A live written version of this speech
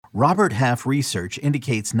Robert Half research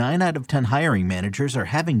indicates 9 out of 10 hiring managers are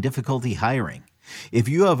having difficulty hiring. If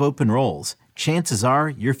you have open roles, chances are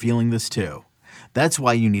you're feeling this too. That's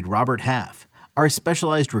why you need Robert Half. Our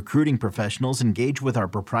specialized recruiting professionals engage with our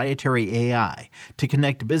proprietary AI to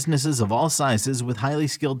connect businesses of all sizes with highly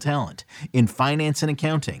skilled talent in finance and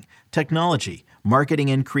accounting, technology, marketing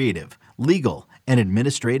and creative, legal, and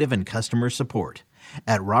administrative and customer support.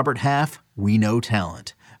 At Robert Half, we know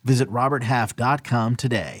talent. Visit roberthalf.com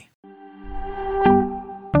today.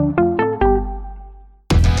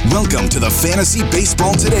 Welcome to the Fantasy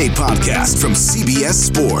Baseball Today podcast from CBS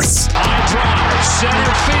Sports. High drive,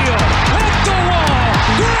 center field, hit the wall,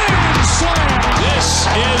 grand slam. This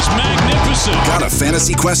is magnificent. Got a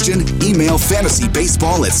fantasy question? Email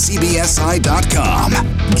fantasybaseball@cbsi.com.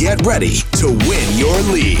 Get ready to win your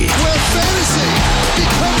league. Where fantasy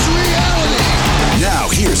becomes reality. Now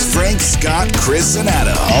here's Frank, Scott, Chris, and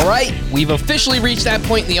Adam. All right, we've officially reached that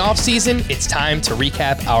point in the offseason. It's time to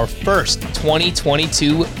recap our first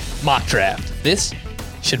 2022 mock draft. This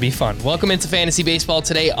should be fun. Welcome into Fantasy Baseball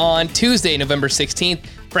Today on Tuesday, November 16th.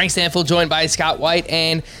 Frank Stanfield joined by Scott White.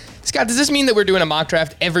 And Scott, does this mean that we're doing a mock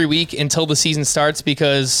draft every week until the season starts?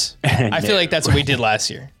 Because I feel like that's what we did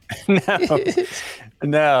last year.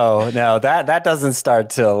 No, that doesn't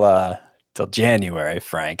start till January,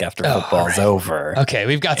 Frank, after football's over. Okay,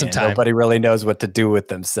 we've got some time. Nobody really knows what to do with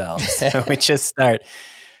themselves. So we just start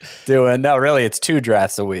doing, really, it's 2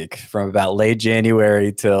 drafts a week from about late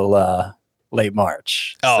January till late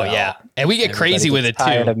March. Oh, so yeah. And we get crazy with it, too.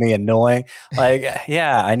 Tired of me annoying. Like,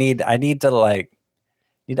 yeah, I need to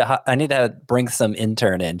bring some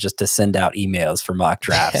intern in just to send out emails for mock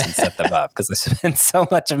drafts and set them up, because I spend so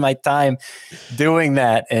much of my time doing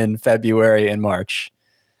that in February and March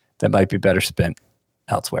that might be better spent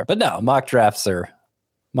elsewhere. But no, mock drafts are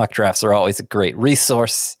always a great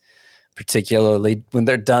resource, particularly when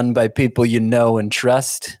they're done by people you know and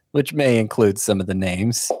trust, which may include some of the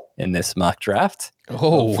names in this mock draft.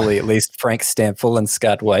 Hopefully at least Frank Stanfield and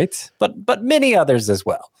Scott White, but many others as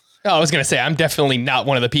well. Oh, I was going to say, I'm definitely not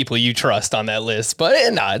one of the people you trust on that list, but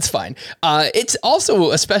no, it's fine. It's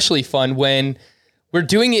also especially fun when we're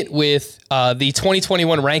doing it with the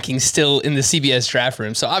 2021 rankings still in the CBS draft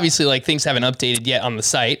room. So obviously, like, things haven't updated yet on the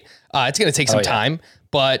site. It's going to take some time,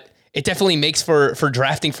 but it definitely makes for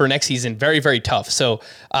drafting for next season very, very tough. So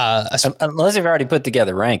unless you've already put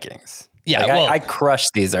together rankings. Yeah, like, I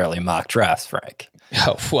crushed these early mock drafts, Frank.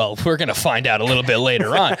 Oh, well, we're going to find out a little bit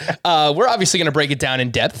later on. We're obviously going to break it down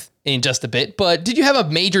in depth in just a bit, but did you have a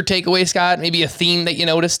major takeaway, Scott? Maybe a theme that you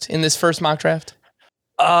noticed in this first mock draft?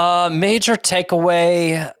 Major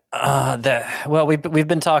takeaway, we've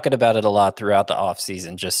been talking about it a lot throughout the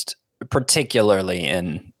offseason, just particularly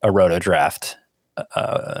in a roto draft,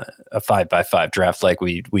 a 5x5 draft like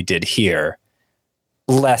we did here.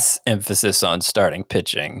 Less emphasis on starting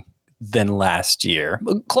pitching than last year,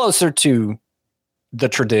 closer to the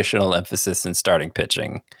traditional emphasis in starting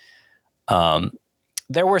pitching.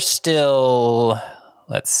 There were still,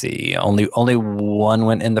 let's see, only one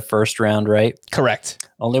went in the first round, right? Correct.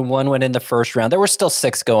 Only one went in the first round. There were still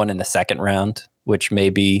 6 going in the second round, which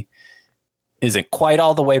maybe isn't quite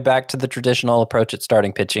all the way back to the traditional approach at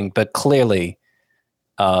starting pitching, but clearly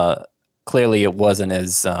it wasn't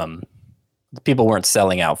as people weren't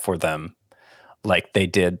selling out for them like they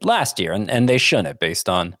did last year, and they shouldn't, based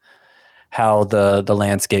on how the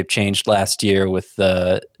landscape changed last year with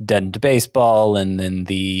the deadened baseball and then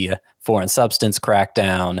the foreign substance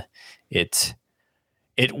crackdown. It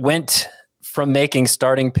went from making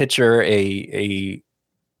starting pitcher a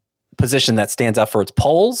position that stands out for its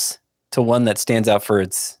poles to one that stands out for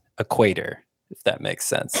its equator, if that makes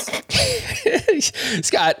sense.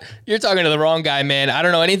 Scott, you're talking to the wrong guy, man. I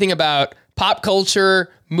don't know anything about pop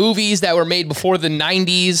culture, movies that were made before the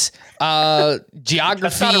 90s, geography.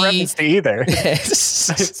 That's not a reference to either.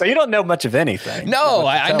 So you don't know much of anything. No,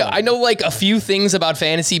 I know like a few things about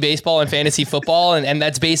fantasy baseball and fantasy football, and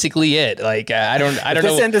that's basically it. Like I don't know. If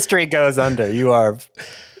this industry goes under, you are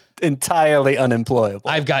entirely unemployable.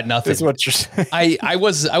 I've got nothing. Is what you're saying. I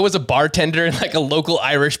was a bartender in like a local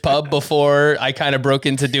Irish pub before I kind of broke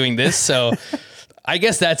into doing this, so I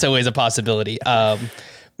guess that's always a possibility.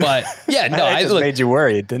 But yeah, no, I just made you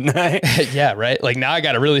worried, didn't I? Yeah, right. Like now I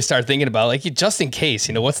got to really start thinking about like just in case,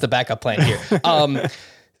 what's the backup plan here?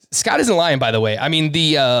 Scott isn't lying, by the way. I mean,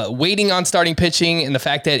 the waiting on starting pitching and the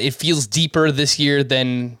fact that it feels deeper this year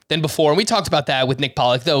than before. And we talked about that with Nick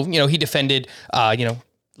Pollock, though, he defended, the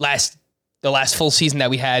last full season that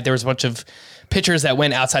we had, there was a bunch of pitchers that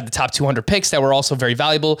went outside the top 200 picks that were also very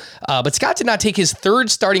valuable. But Scott did not take his third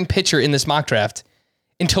starting pitcher in this mock draft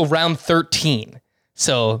until round 13.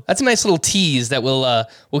 So that's a nice little tease that we'll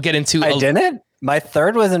get into. I didn't? My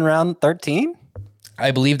third was in round 13? I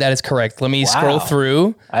believe that is correct. Let me scroll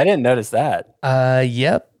through. I didn't notice that.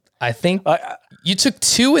 Yep. I think you took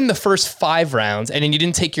 2 in the first 5 rounds, and then you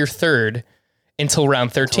didn't take your third until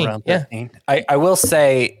round 13. Round 13. Yeah. I will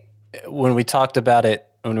say, when we talked about it,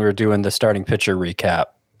 when we were doing the starting pitcher recap,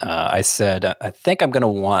 I said, I think I'm going to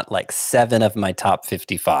want like 7 of my top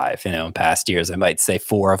 55. In past years, I might say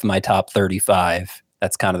 4 of my top 35.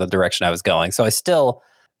 That's kind of the direction I was going. So I still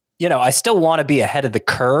want to be ahead of the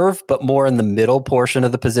curve, but more in the middle portion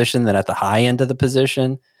of the position than at the high end of the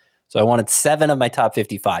position. So I wanted 7 of my top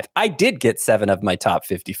 55. I did get 7 of my top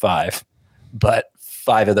 55, but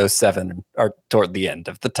 5 of those 7 are toward the end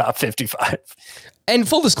of the top 55. And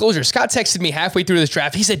full disclosure, Scott texted me halfway through this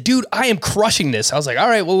draft. He said, dude, I am crushing this. I was like, all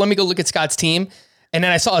right, well, let me go look at Scott's team. And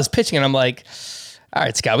then I saw his pitching, and I'm like, all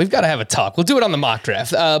right, Scott, we've got to have a talk. We'll do it on the mock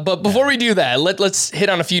draft. But before we do that, let's hit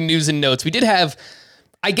on a few news and notes. We did have,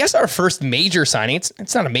 I guess, our first major signing.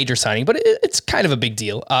 It's not a major signing, but it's kind of a big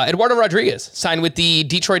deal. Eduardo Rodriguez signed with the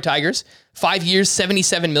Detroit Tigers. 5 years,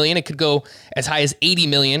 $77 million. It could go as high as $80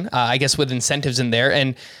 million, I guess, with incentives in there.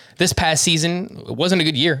 And this past season, it wasn't a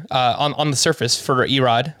good year on the surface for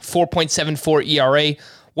Erod. 4.74 ERA,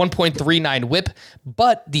 1.39 WHIP,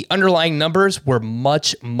 but the underlying numbers were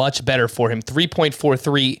much, much better for him.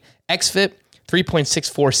 3.43 xFIP,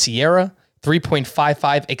 3.64 Sierra,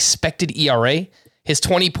 3.55 expected ERA. His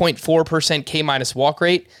 20.4% K- walk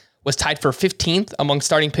rate was tied for 15th among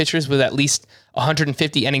starting pitchers with at least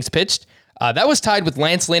 150 innings pitched. That was tied with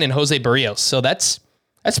Lance Lynn and Jose Barrios. So that's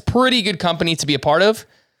pretty good company to be a part of.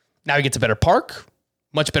 Now he gets a better park,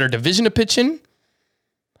 much better division to pitch in.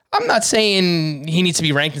 I'm not saying he needs to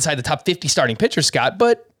be ranked inside the top 50 starting pitchers, Scott,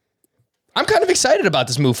 but I'm kind of excited about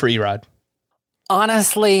this move for Erod.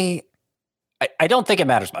 Honestly, I don't think it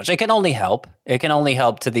matters much. It can only help. It can only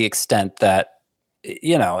help to the extent that,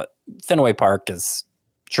 Fenway Park is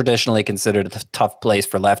traditionally considered a tough place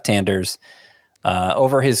for left-handers.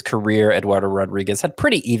 Over his career, Eduardo Rodriguez had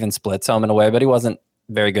pretty even splits home and away, but he wasn't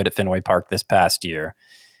very good at Fenway Park this past year.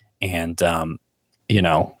 And,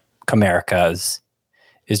 Comerica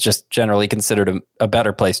is just generally considered a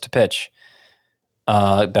better place to pitch.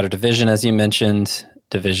 Better division, as you mentioned,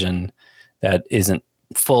 division that isn't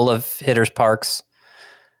full of hitters' parks.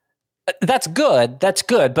 That's good.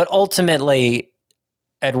 But ultimately,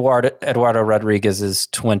 Eduardo Rodriguez's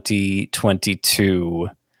 2022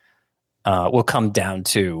 will come down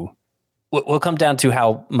to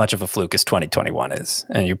how much of a fluke his 2021 is.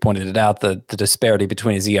 And you pointed it out, the disparity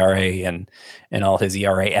between his ERA and all his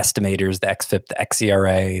ERA estimators, the xFIP, the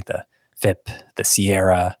xERA, the FIP, the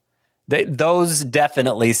Sierra. Those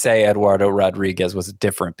definitely say Eduardo Rodriguez was a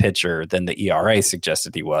different pitcher than the ERA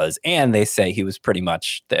suggested he was. And they say he was pretty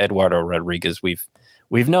much the Eduardo Rodriguez we've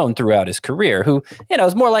known throughout his career, who,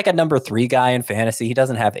 is more like a number 3 guy in fantasy. He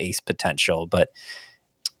doesn't have ace potential, but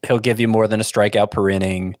he'll give you more than a strikeout per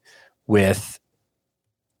inning with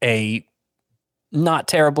a not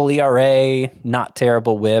terrible ERA, not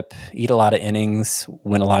terrible WHIP, eat a lot of innings,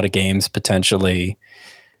 win a lot of games potentially.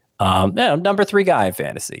 Number 3 guy in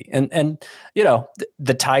fantasy. And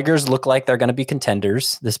the Tigers look like they're going to be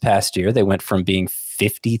contenders this past year. They went from being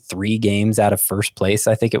 53 games out of first place,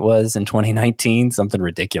 I think it was, in 2019, something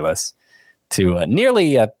ridiculous, to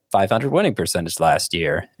nearly a 500 winning percentage last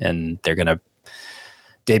year. And they're going to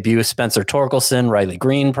debut Spencer Torkelson, Riley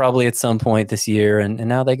Green probably at some point this year. And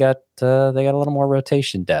now they got a little more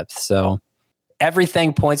rotation depth. So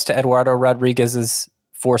everything points to Eduardo Rodriguez's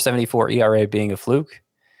 4.74 ERA being a fluke.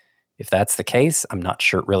 If that's the case, I'm not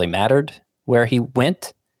sure it really mattered where he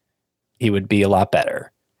went. He would be a lot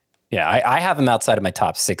better. Yeah, I have him outside of my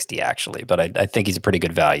top 60, actually, but I think he's a pretty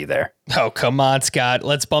good value there. Oh, come on, Scott.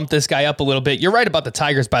 Let's bump this guy up a little bit. You're right about the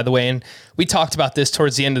Tigers, by the way, and we talked about this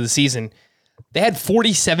towards the end of the season. They had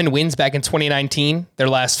 47 wins back in 2019, their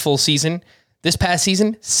last full season. This past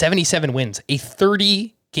season, 77 wins, a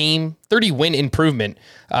 30-win improvement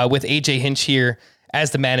with AJ Hinch here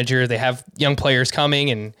as the manager. They have young players coming,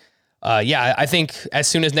 and I think as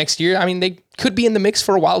soon as next year, they could be in the mix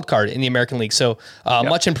for a wild card in the American League. So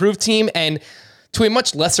much improved team, and to a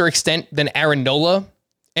much lesser extent than Aaron Nola,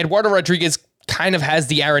 Eduardo Rodriguez kind of has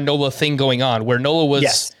the Aaron Nola thing going on, where Nola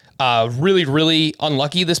was really, really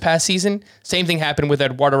unlucky this past season. Same thing happened with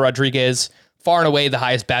Eduardo Rodriguez, far and away the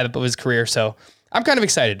highest BABIP of his career. So I'm kind of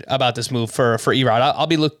excited about this move for Erod. I'll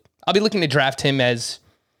be looking to draft him as,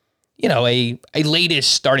 a late-ish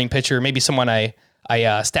starting pitcher, maybe someone I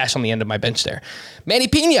stash on the end of my bench there. Manny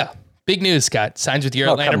Pena, Big news, Scott. Signs with your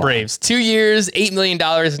Atlanta come on. Braves. 2 years, $8 million.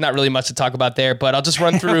 Not really much to talk about there, but I'll just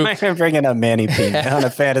run through. I'm bringing up Manny P on a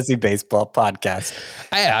fantasy baseball podcast.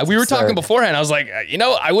 Yeah, we were talking beforehand. I was like,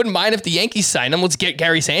 I wouldn't mind if the Yankees sign him. Let's get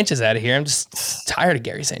Gary Sanchez out of here. I'm just tired of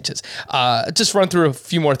Gary Sanchez. Just run through a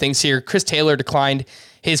few more things here. Chris Taylor declined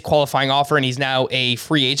his qualifying offer, and he's now a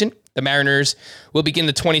free agent. The Mariners will begin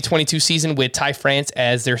the 2022 season with Ty France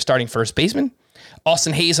as their starting first baseman.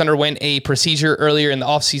 Austin Hayes underwent a procedure earlier in the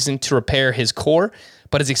offseason to repair his core,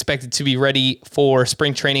 but is expected to be ready for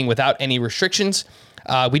spring training without any restrictions.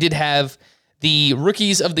 We did have the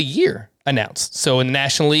Rookies of the Year announced. So in the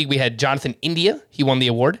National League, we had Jonathan India. He won the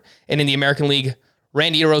award. And in the American League,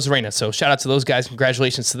 Randy Arozarena. So shout out to those guys.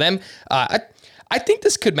 Congratulations to them. I think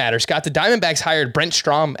this could matter, Scott. The Diamondbacks hired Brent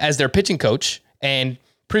Strom as their pitching coach, and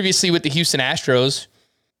previously with the Houston Astros,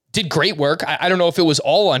 did great work. I don't know if it was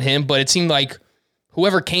all on him, but it seemed like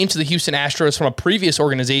whoever came to the Houston Astros from a previous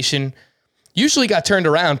organization usually got turned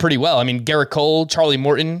around pretty well. I mean, Garrett Cole, Charlie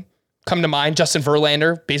Morton come to mind. Justin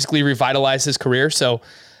Verlander basically revitalized his career. So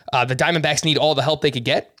the Diamondbacks need all the help they could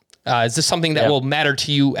get. Is this something that will matter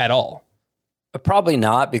to you at all? Probably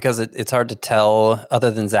not, because it's hard to tell.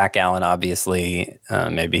 Other than Zach Allen, obviously,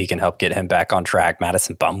 maybe he can help get him back on track.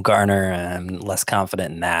 Madison Bumgarner, I'm less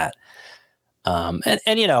confident in that.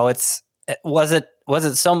 Was it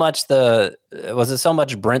so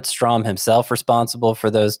much Brent Strom himself responsible for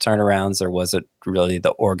those turnarounds, or was it really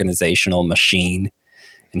the organizational machine,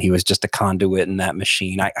 and he was just a conduit in that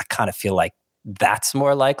machine? I kind of feel like that's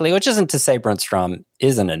more likely, which isn't to say Brent Strom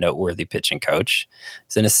isn't a noteworthy pitching coach.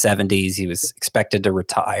 He's in his 70s. He was expected to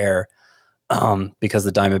retire because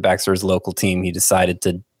the Diamondbacks are his local team. He decided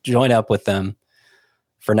to join up with them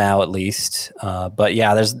for now, at least. But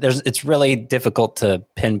yeah, it's really difficult to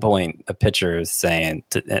pinpoint a pitcher saying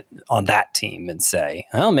on that team and say,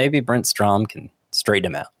 oh, maybe Brent Strom can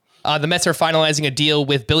straighten him out. The Mets are finalizing a deal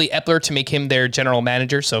with Billy Epler to make him their general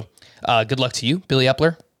manager. So good luck to you, Billy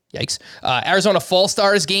Epler. Yikes. Arizona Fall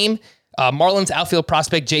Stars game. Marlins outfield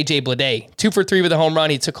prospect J.J. Bleday, 2 for 3 with a home run.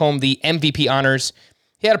 He took home the MVP honors.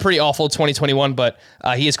 He had a pretty awful 2021, but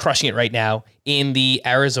he is crushing it right now in the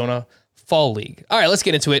Arizona Fall League. All right, let's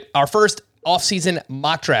get into it. Our first offseason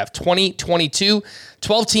mock draft 2022,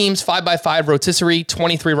 12 teams, 5x5 rotisserie,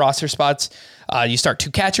 23 roster spots. You start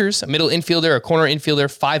 2 catchers, a middle infielder, a corner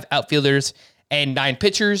infielder, 5 outfielders, and 9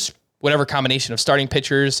 pitchers, whatever combination of starting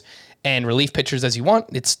pitchers and relief pitchers as you want.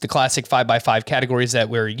 It's the classic 5x5 categories that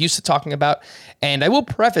we're used to talking about. And I will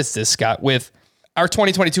preface this, Scott, with our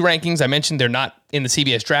 2022 rankings. I mentioned they're not in the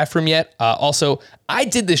CBS draft room yet. Also, I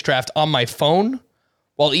did this draft on my phone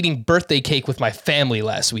while eating birthday cake with my family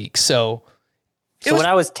last week. So when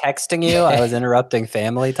I was texting you, I was interrupting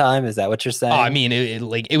family time. Is that what you're saying? I mean,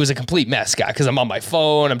 it was a complete mess, Scott, because I'm on my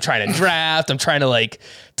phone. I'm trying to draft. I'm trying to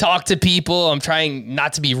talk to people. I'm trying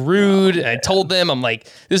not to be rude. And I told them, I'm like,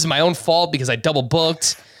 this is my own fault because I double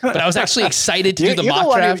booked. But I was actually excited to do the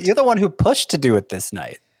mock draft. You're the one who pushed to do it this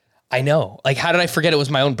night. I know. How did I forget it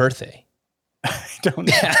was my own birthday? I don't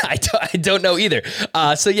know. I don't know either.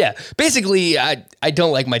 So yeah, basically, I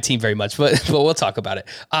don't like my team very much, but we'll talk about it.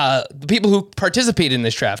 The people who participated in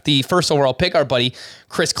this draft, the first overall pick, our buddy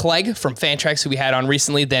Chris Clegg from Fantrax, who we had on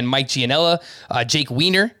recently, then Mike Gianella, Jake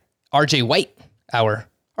Wiener, RJ White, our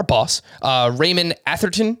boss, Raymond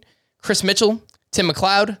Atherton, Chris Mitchell, Tim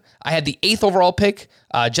McLeod. I had the 8th overall pick,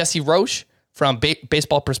 Jesse Roche from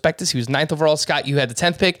Baseball Prospectus. He was 9th overall. Scott, you had the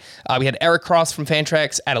 10th pick. We had Eric Cross from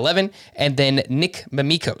Fantrax at 11, and then Nick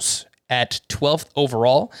Mamikos at 12th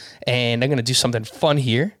overall. And I'm going to do something fun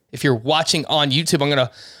here. If you're watching on YouTube, I'm going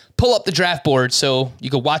to pull up the draft board so you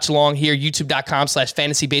can watch along here,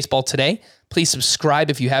 youtube.com/fantasybaseball today. Please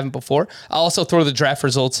subscribe if you haven't before. I'll also throw the draft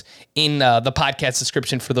results in the podcast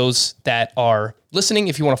description for those that are listening.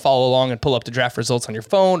 If you want to follow along and pull up the draft results on your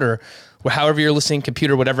phone or however you're listening,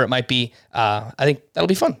 computer, whatever it might be, I think that'll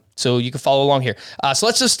be fun. So you can follow along here. So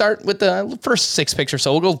let's just start with the first 6 picks or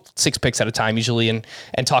so. We'll go 6 picks at a time usually and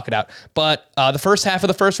talk it out. But the first half of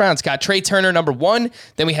the first round's got Trey Turner, number 1.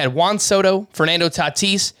 Then we had Juan Soto, Fernando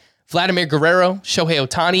Tatis, Vladimir Guerrero, Shohei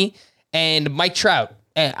Ohtani, and Mike Trout.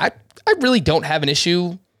 And I really don't have an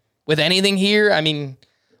issue with anything here. I mean,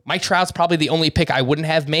 Mike Trout's probably the only pick I wouldn't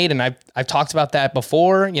have made, and I've talked about that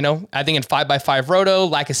before. I think in 5x5 roto,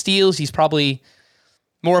 lack of steals, he's probably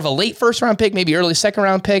more of a late first round pick, maybe early second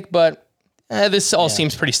round pick, but this all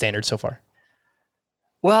seems pretty standard so far.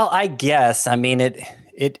 Well, I guess. I mean, it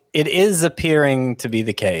is appearing to be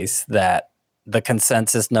the case that the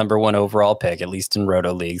consensus number 1 overall pick, at least in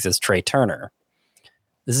roto leagues, is Trey Turner.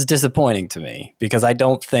 This is disappointing to me because I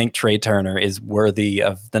don't think Trey Turner is worthy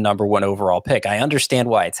of the number 1 overall pick. I understand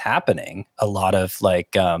why it's happening. A lot of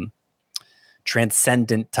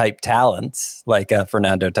transcendent type talents like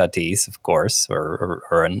Fernando Tatis, of course, or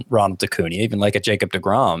a Ronald Acuna, even like a Jacob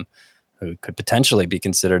deGrom, who could potentially be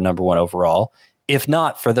considered number one overall, if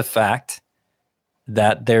not for the fact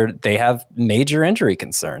that they have major injury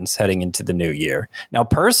concerns heading into the new year. Now,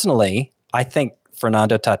 personally, I think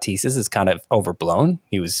Fernando Tatis is kind of overblown.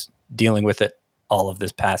 He was dealing with it all of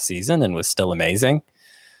this past season and was still amazing.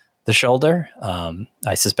 The shoulder,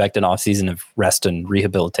 I suspect an offseason of rest and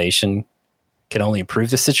rehabilitation can only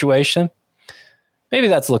improve the situation. Maybe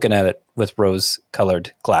that's looking at it with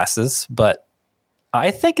rose-colored glasses, but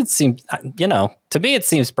I think it seems, to me it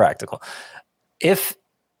seems practical. If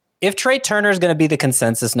Trey Turner is going to be the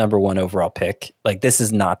consensus number one overall pick, like this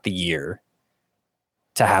is not the year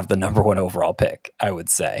to have the number one overall pick, I would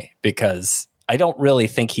say, because I don't really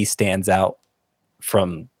think he stands out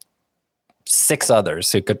from 6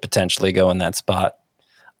 others who could potentially go in that spot.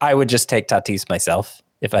 I would just take Tatis myself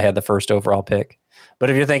if I had the first overall pick. But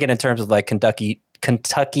if you're thinking in terms of like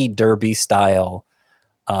Kentucky Derby style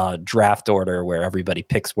draft order where everybody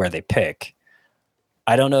picks where they pick,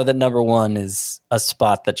 I don't know that number one is a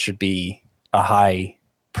spot that should be a high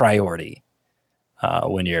priority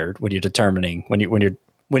when you're determining when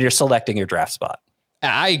you're selecting your draft spot.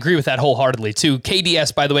 I agree with that wholeheartedly too.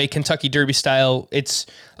 KDS, by the way, Kentucky Derby style. It's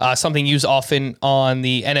something used often on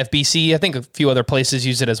the NFBC. I think a few other places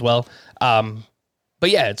use it as well. But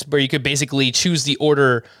yeah, it's where you could basically choose the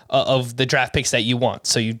order of the draft picks that you want.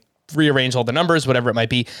 So you rearrange all the numbers, whatever it might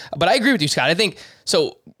be. But I agree with you, Scott. I think,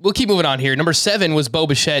 so we'll keep moving on here. Number 7 was Bo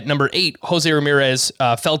Bichette. Number 8, Jose Ramirez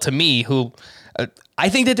fell to me, who I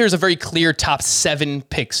think that there's a very clear top 7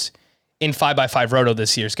 picks in 5x5 Roto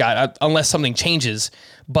this year, Scott, unless something changes.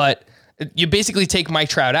 But you basically take Mike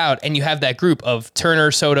Trout out and you have that group of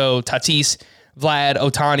Turner, Soto, Tatis, Vlad,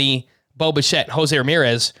 Ohtani, Bo Bichette, Jose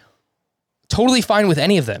Ramirez. Totally fine with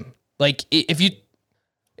any of them. Like if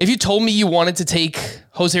you told me you wanted to take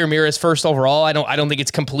Jose Ramirez first overall, I don't think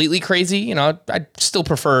it's completely crazy. I'd still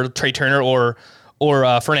prefer Trey Turner or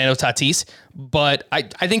Fernando Tatis, but I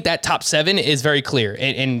think that top 7 is very clear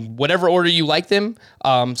in whatever order you like them.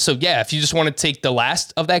 So yeah, if you just want to take the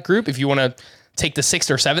last of that group, if you want to take the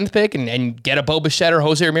 6th or 7th pick and get a Bo Bichette or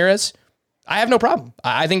Jose Ramirez, I have no problem.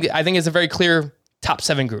 I think it's a very clear top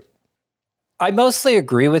 7 group. I mostly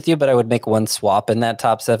agree with you, but I would make one swap in that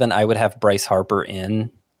top 7. I would have Bryce Harper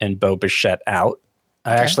in and Bo Bichette out.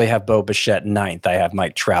 I actually have Bo Bichette 9th. I have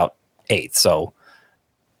Mike Trout 8th. So,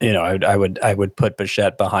 I would put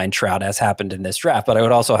Bichette behind Trout as happened in this draft, but I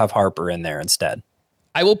would also have Harper in there instead.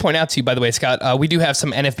 I will point out to you, by the way, Scott, we do have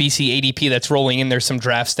some NFBC ADP that's rolling in. There's some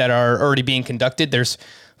drafts that are already being conducted. There's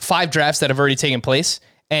 5 drafts that have already taken place.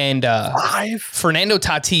 And 5? Fernando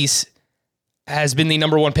Tatis has been the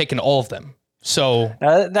number 1 pick in all of them. So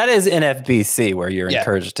that is NFBC where you're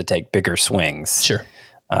encouraged to take bigger swings. Sure.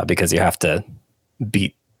 Because you have to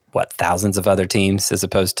beat thousands of other teams as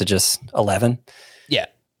opposed to just 11. Yeah.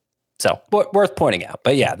 So worth pointing out,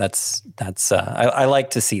 but yeah, that's I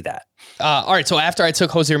like to see that. All right. So after I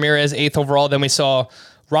took Jose Ramirez 8th overall, then we saw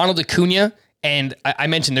Ronald Acuna, and I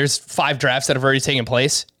mentioned there's 5 drafts that have already taken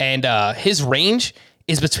place, and his range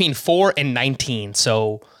is between 4 and 19.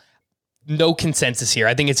 So no consensus here.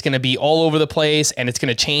 I think it's going to be all over the place, and it's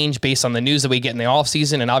going to change based on the news that we get in the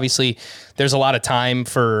offseason. And obviously, there's a lot of time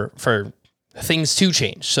for things to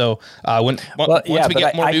change. So once we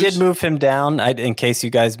get more news, I did move him down. In case you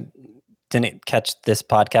guys didn't catch this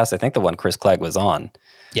podcast, I think the one Chris Clegg was on.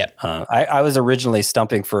 Yeah, I was originally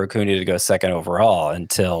stumping for Acuna to go 2nd overall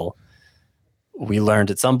until we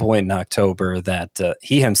learned at some point in October that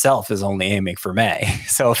he himself is only aiming for May.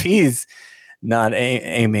 So if he's not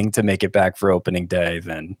aiming to make it back for opening day,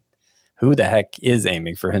 then who the heck is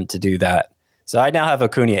aiming for him to do that? So I now have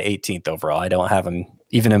Acuna 18th overall. I don't have him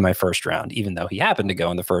even in my first round, even though he happened to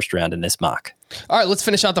go in the first round in this mock. All right, let's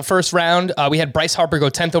finish out the first round. We had Bryce Harper go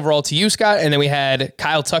 10th overall to you, Scott, and then we had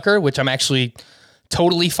Kyle Tucker, which I'm actually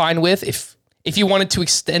totally fine with. If you wanted to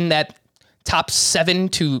extend that top 7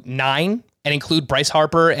 to 9 and include Bryce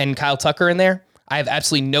Harper and Kyle Tucker in there, I have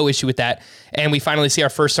absolutely no issue with that. And we finally see our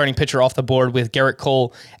first starting pitcher off the board with Garrett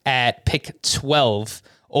Cole at pick 12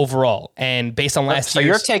 overall. And based on last year,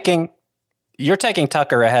 so you're taking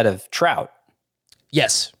Tucker ahead of Trout.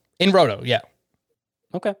 Yes, in Roto, yeah.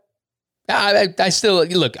 Okay. I still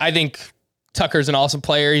look. I think Tucker's an awesome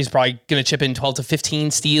player. He's probably going to chip in 12 to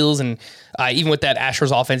 15 steals, and even with that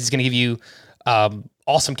Astros offense, he's going to give you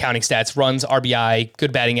awesome counting stats, runs, RBI,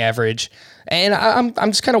 good batting average. And I'm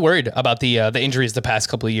just kind of worried about the injuries the past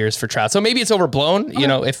couple of years for Trout. So maybe it's overblown.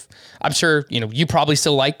 Okay. If I'm sure, you probably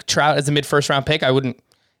still like Trout as a mid-first round pick. I wouldn't,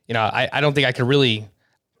 I don't think I could really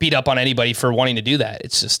beat up on anybody for wanting to do that.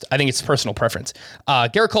 It's just, I think it's personal preference.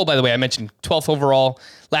 Garrett Cole, by the way, I mentioned 12th overall.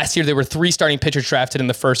 Last year, there were 3 starting pitchers drafted in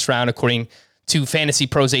the first round, according to Fantasy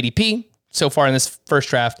Pros ADP. So far in this first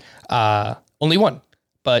draft, only 1.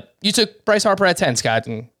 But you took Bryce Harper at 10, Scott,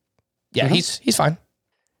 and yeah, he's fine.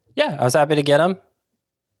 Yeah, I was happy to get him.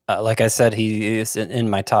 Like I said, he is in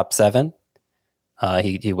my top 7.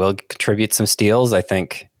 He will contribute some steals. I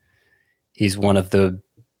think he's one of the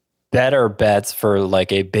better bets for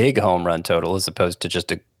like a big home run total as opposed to just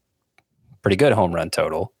a pretty good home run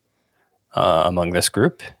total among this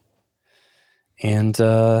group. And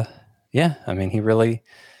yeah, I mean,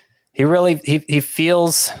 I feel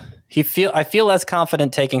less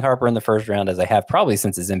confident taking Harper in the first round as I have probably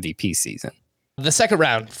since his MVP season. The second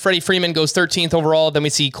round, Freddie Freeman goes 13th overall. Then we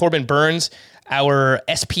see Corbin Burns, our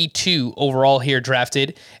SP2 overall here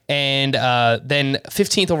drafted. And then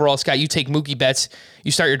 15th overall, Scott, you take Mookie Betts.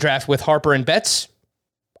 You start your draft with Harper and Betts.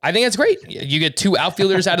 I think that's great. You get 2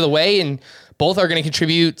 outfielders out of the way, and both are going to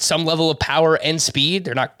contribute some level of power and speed.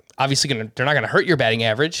 They're not going to hurt your batting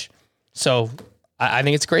average. So I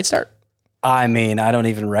think it's a great start. I mean, I don't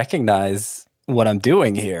even recognize what I'm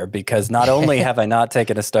doing here because not only have I not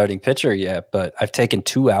taken a starting pitcher yet, but I've taken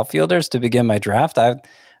 2 outfielders to begin my draft. I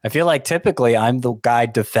feel like typically I'm the guy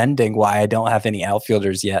defending why I don't have any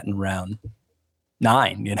outfielders yet in round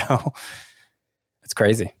 9, It's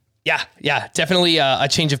crazy. Yeah, definitely a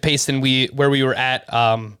change of pace than where we were at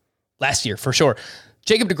last year, for sure.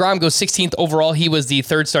 Jacob deGrom goes 16th overall. He was the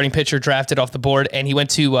 3rd starting pitcher drafted off the board, and he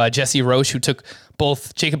went to Jesse Roche, who took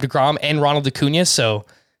both Jacob deGrom and Ronald Acuna, so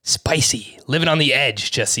spicy, living on the edge,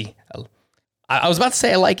 Jesse. I was about to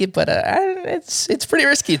say I like it, but it's pretty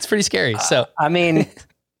risky. It's pretty scary. So I mean,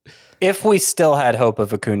 if we still had hope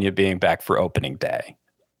of Acuna being back for opening day,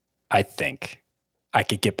 I think I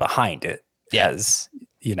could get behind it. As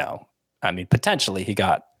I mean, potentially he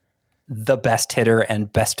got the best hitter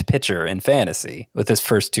and best pitcher in fantasy with his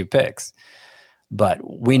first 2 picks. But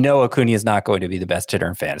we know Acuna is not going to be the best hitter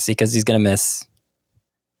in fantasy because he's going to miss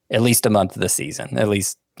at least a month of the season. At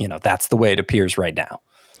least, that's the way it appears right now.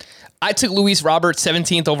 I took Luis Robert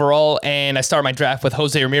 17th overall, and I started my draft with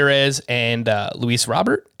Jose Ramirez and Luis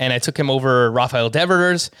Robert, and I took him over Rafael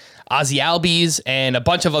Devers, Ozzie Albies, and a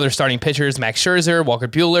bunch of other starting pitchers, Max Scherzer, Walker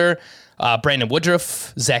Buehler, Brandon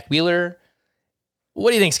Woodruff, Zach Wheeler. What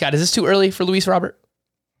do you think, Scott? Is this too early for Luis Robert?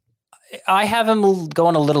 I have him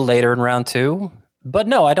going a little later in round 2, but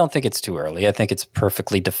no, I don't think it's too early. I think it's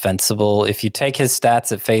perfectly defensible. If you take his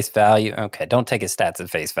stats at face value, okay, don't take his stats at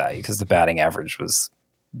face value because the batting average was,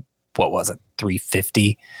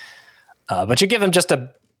 350? But you give him just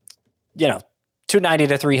a, 290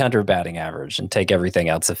 to 300 batting average and take everything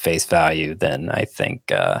else at face value, then I think,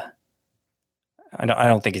 I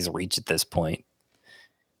don't think he's a reach at this point.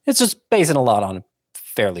 It's just basing a lot on a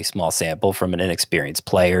fairly small sample from an inexperienced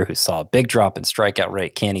player who saw a big drop in strikeout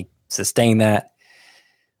rate. Can he sustain that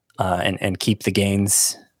and keep the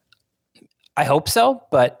gains? I hope so,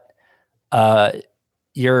 but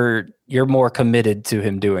you're more committed to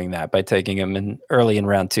him doing that by taking him early in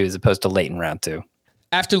round 2 as opposed to late in round 2.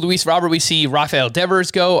 After Luis Robert, we see Rafael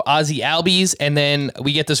Devers go, Ozzie Albies, and then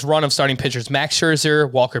we get this run of starting pitchers: Max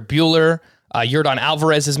Scherzer, Walker Buehler, Yordan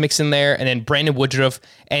Alvarez is mixed in there, and then Brandon Woodruff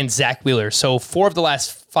and Zach Wheeler. So 4 of the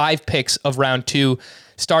last 5 picks of round 2,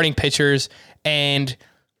 starting pitchers. And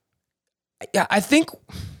yeah, I think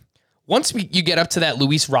once you get up to that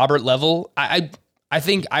Luis Robert level, I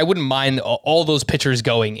think I wouldn't mind all those pitchers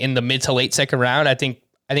going in the mid to late second round. I think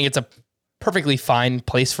it's a perfectly fine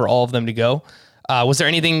place for all of them to go. Was there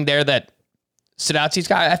anything there that stood out to you,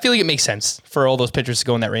 Scott? I feel like it makes sense for all those pitchers to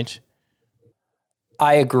go in that range.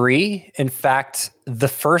 I agree. In fact, the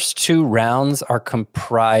first 2 rounds are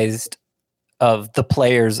comprised of the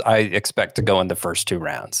players I expect to go in the first 2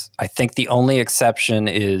 rounds. I think the only exception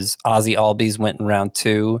is Ozzie Albies went in round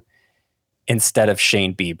 2 instead of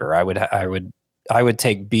Shane Bieber. I would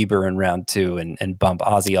take Bieber in round 2 and bump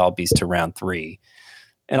Ozzie Albies to round 3,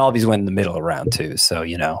 and Albies went in the middle of round 2. So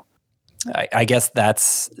I guess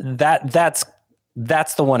that's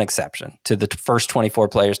the one exception to the first 24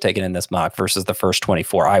 players taken in this mock versus the first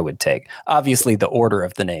 24 I would take. Obviously, the order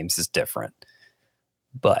of the names is different,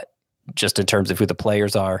 but just in terms of who the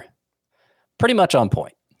players are, pretty much on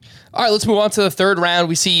point. All right, let's move on to the third round.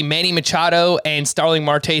 We see Manny Machado and Starling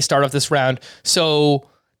Marte start off this round. So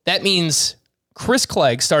that means Chris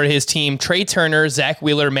Clegg started his team, Trey Turner, Zach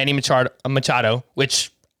Wheeler, Manny Machado,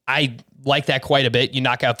 which I like that quite a bit. You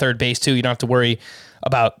knock out third base too. You don't have to worry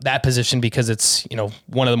about that position because it's,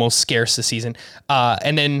 one of the most scarce this season.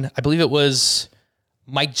 And then I believe it was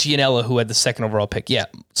Mike Gianella who had the second overall pick. Yeah.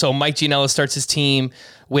 So Mike Gianella starts his team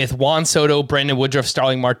with Juan Soto, Brandon Woodruff,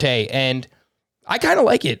 Starling Marte, and I kind of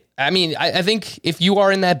like it. I mean, I think if you are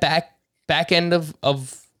in that back end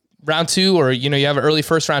of round 2, or you have an early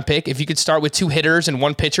first round pick, if you could start with 2 hitters and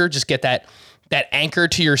 1 pitcher, just get that anchor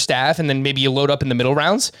to your staff, and then maybe you load up in the middle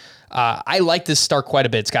rounds. I like this start quite a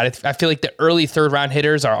bit, Scott. I feel like the early third round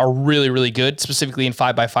hitters are really, really good, specifically in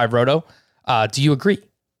 5x5 roto. Do you agree?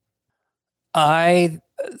 I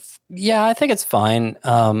think it's fine.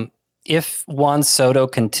 If Juan Soto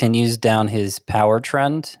continues down his power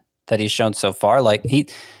trend that he's shown so far, like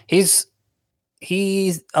he's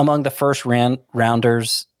among the first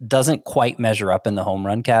rounders, doesn't quite measure up in the home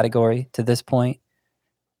run category to this point,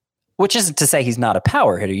 which isn't to say he's not a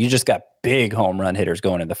power hitter. You just got big home run hitters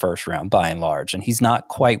going in the first round by and large, and he's not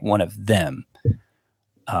quite one of them.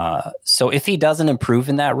 So if he doesn't improve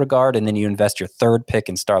in that regard, and then you invest your 3rd pick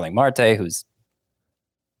in Starling Marte, who's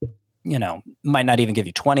might not even give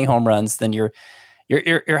you 20 home runs, then you're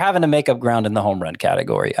having to make up ground in the home run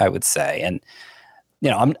category, I would say. And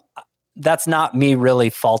that's not me really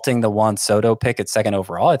faulting the Juan Soto pick at 2nd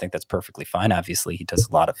overall. I think that's perfectly fine. Obviously, he does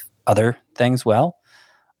a lot of other things well.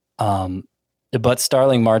 But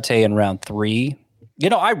Starling Marte in round 3,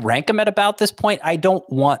 I rank him at about this point. I don't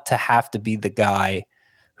want to have to be the guy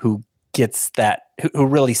who gets that, who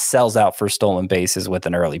really sells out for stolen bases with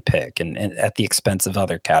an early pick and at the expense of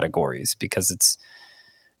other categories, because it's,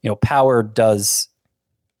 power does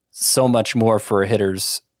so much more for a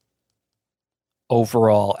hitter's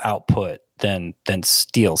overall output than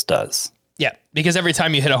steals does. Yeah, because every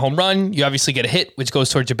time you hit a home run, you obviously get a hit, which goes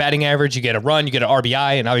towards your batting average. You get a run, you get an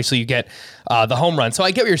RBI, and obviously you get the home run. So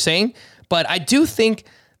I get what you're saying, but I do think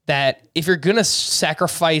that if you're going to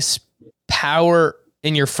sacrifice power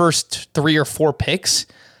in your first 3 or 4 picks,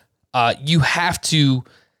 you have to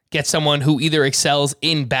get someone who either excels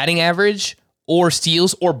in batting average or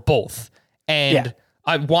steals or both. And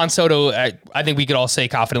Juan Soto, I think we could all say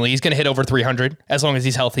confidently, he's going to hit over 300 as long as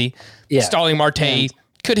he's healthy. Yeah. Starling Marte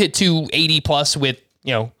could hit 280 plus with,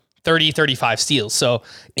 30, 35 steals. So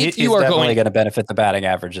if you are definitely going to benefit the batting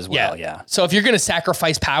average as well. Yeah. So if you're going to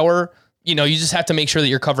sacrifice power, you just have to make sure that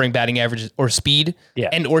you're covering batting average or speed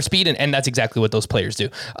and that's exactly what those players do.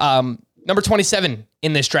 Number 27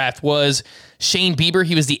 in this draft was Shane Bieber.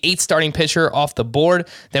 He was the 8th starting pitcher off the board.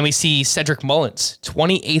 Then we see Cedric Mullins,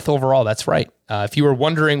 28th overall. That's right. If you were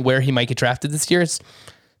wondering where he might get drafted this year, it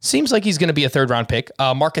seems like he's going to be a 3rd round pick.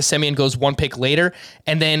 Marcus Semien goes 1 pick later.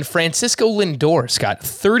 And then Francisco Lindor, Scott,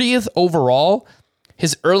 30th overall.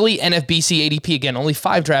 His early NFBC ADP, again, only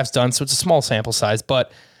 5 drafts done, so it's a small sample size,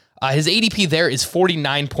 but his ADP there is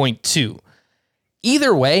 49.2.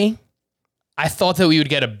 Either way, I thought that we would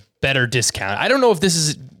get a better discount. I don't know if this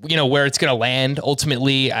is, where it's going to land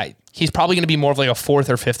ultimately. He's probably going to be more of like a 4th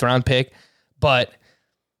or 5th round pick, but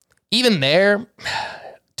even there,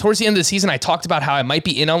 towards the end of the season, I talked about how I might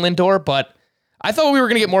be in on Lindor, but I thought we were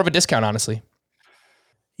going to get more of a discount, honestly.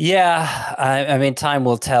 Yeah, I mean, time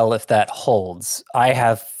will tell if that holds. I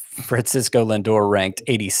have Francisco Lindor ranked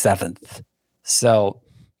 87th. So,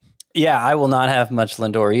 yeah, I will not have much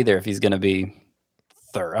Lindor either if he's going to be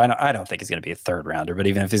 3rd. I don't think he's going to be a 3rd rounder, but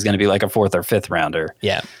even if he's going to be like a 4th or 5th rounder.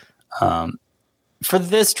 Yeah. For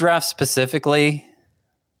this draft specifically,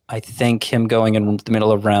 I think him going in the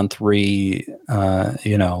middle of round 3,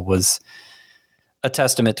 was a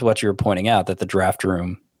testament to what you were pointing out, that the draft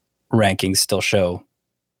room rankings still show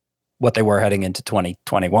what they were heading into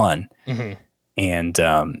 2021. Mm-hmm.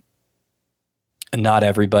 And not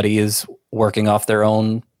everybody is working off their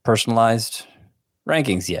own personalized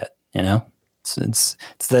rankings yet.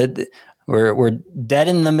 We're dead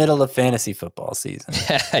in the middle of fantasy football season.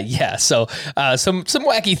 Yeah. So some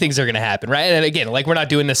wacky things are going to happen, right? And again, like, we're not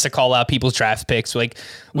doing this to call out people's draft picks. Like,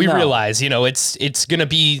 we realize, it's going to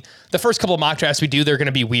be the first couple of mock drafts we do, they're going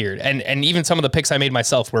to be weird. And even some of the picks I made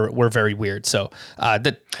myself were very weird. So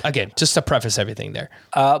again, just to preface everything there.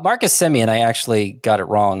 Marcus Semien, I actually got it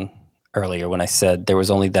wrong earlier when I said there was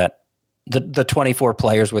only the 24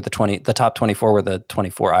 players were the top 24 were the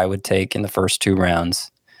 24 I would take in the first 2 rounds.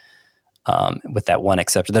 With that one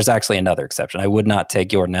exception. There's actually another exception. I would not take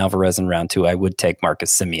Jordan Alvarez in round 2. I would take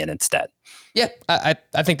Marcus Semien instead. Yeah, I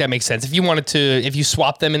think that makes sense. If you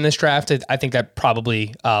swap them in this draft, I think that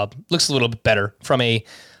probably looks a little bit better from a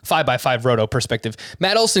 5x5 roto perspective.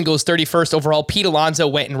 Matt Olson goes 31st overall. Pete Alonso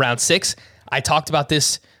went in round 6. I talked about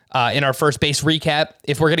this in our first base recap.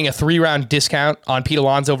 If we're getting a 3-round discount on Pete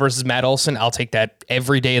Alonso versus Matt Olson, I'll take that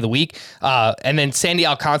every day of the week. And then Sandy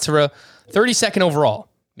Alcantara, 32nd overall.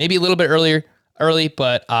 Maybe a little bit early,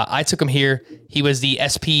 but I took him here. He was the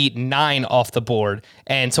SP9 off the board.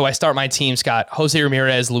 And so I start my team, Scott, Jose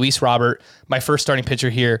Ramirez, Luis Robert, my first starting pitcher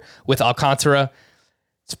here with Alcantara.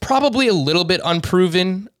 It's probably a little bit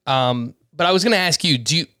unproven. But I was going to ask you,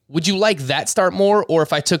 would you like that start more? Or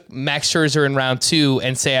if I took Max Scherzer in round 2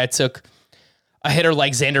 and say I took a hitter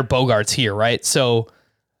like Xander Bogaerts here, right? So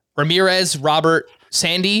Ramirez, Robert,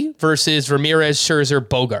 Sandy versus Ramirez, Scherzer,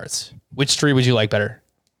 Bogaerts. Which tree would you like better?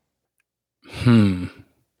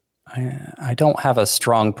 I don't have a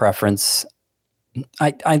strong preference.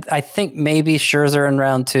 I think maybe Scherzer in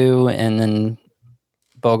round 2 and then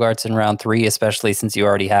Bogaerts in round 3, especially since you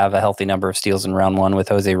already have a healthy number of steals in round 1 with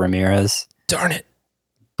Jose Ramirez. Darn it.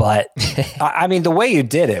 But I mean, the way you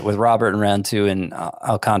did it with Robert in round 2 and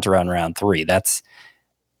Alcantara in round 3, that's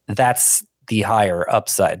the higher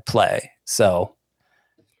upside play. So,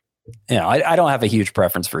 I don't have a huge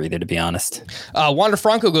preference for either, to be honest. Wander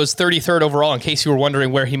Franco goes 33rd overall, in case you were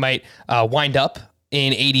wondering where he might wind up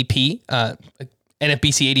in ADP.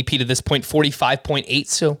 NFBC ADP to this point, 45.8.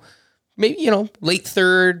 So maybe, late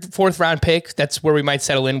 3rd, 4th round pick. That's where we might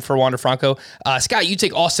settle in for Wander Franco. Scott, you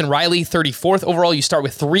take Austin Riley, 34th overall. You start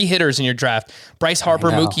with 3 hitters in your draft. Bryce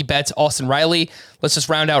Harper, Mookie Betts, Austin Riley. Let's just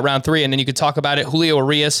round out round 3, and then you could talk about it. Julio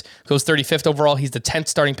Urias goes 35th overall. He's the 10th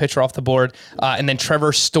starting pitcher off the board. And then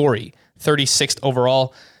Trevor Story, 36th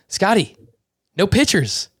overall. Scotty, no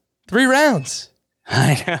pitchers. 3 rounds.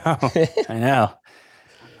 I know.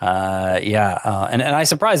 And I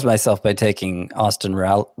surprised myself by taking Austin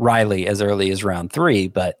Riley as early as round 3,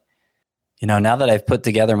 but now that I've put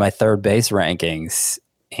together my third base rankings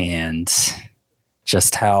and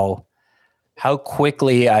just how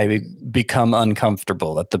quickly I become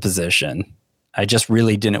uncomfortable at the position, I just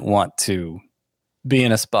really didn't want to be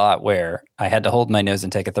in a spot where I had to hold my nose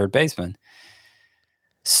and take a third baseman.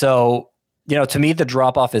 So, to me, the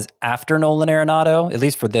drop-off is after Nolan Arenado, at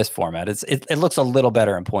least for this format. It looks a little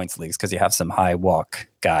better in points leagues because you have some high walk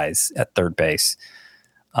guys at third base.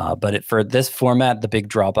 But for this format, the big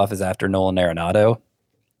drop-off is after Nolan Arenado,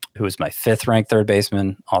 who is my 5th ranked third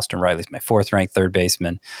baseman. Austin Riley's my 4th ranked third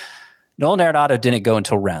baseman. Nolan Arenado didn't go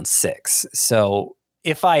until round 6. So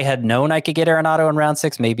if I had known I could get Arenado in round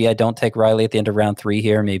 6, maybe I don't take Riley at the end of round 3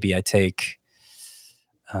 here. Maybe I take...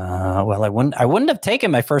 I wouldn't have taken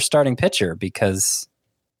my first starting pitcher because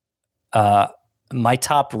my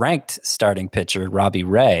top ranked starting pitcher, Robbie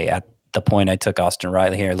Ray, at the point I took Austin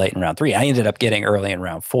Riley here late in round 3, I ended up getting early in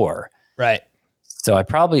round 4. Right. So I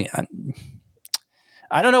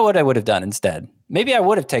don't know what I would have done instead. Maybe I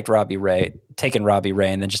would have taken Robbie Ray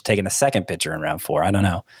and then just taken a second pitcher in round 4. I don't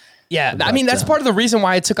know. Yeah. But, that's part of the reason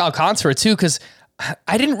why I took Alcantara too, because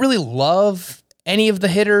I didn't really love any of the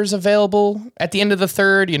hitters available at the end of the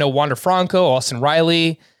 3rd, Wander Franco, Austin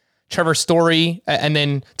Riley, Trevor Story. And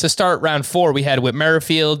then to start round 4, we had Whit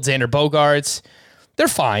Merrifield, Xander Bogaerts. They're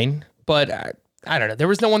fine, but I don't know. There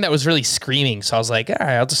was no one that was really screaming. So I was like, all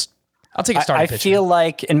right, I'll take a starting pitcher. I feel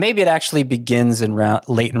like, and maybe it actually begins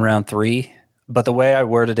late in round 3, but the way I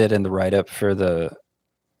worded it in the write-up for the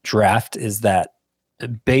draft is that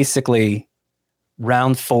basically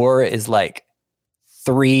round 4 is like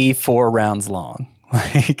 3-4 rounds long.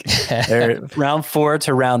 Like round 4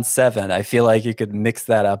 to round 7, I feel like you could mix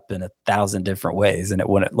that up in 1,000 different ways and it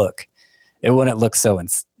wouldn't look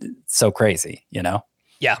so crazy,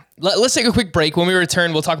 Yeah. Let's take a quick break. When we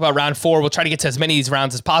return, we'll talk about round 4. We'll try to get to as many of these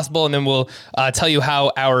rounds as possible, and then we'll tell you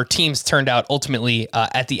how our teams turned out ultimately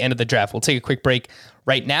at the end of the draft. We'll take a quick break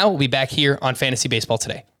right now. We'll be back here on Fantasy Baseball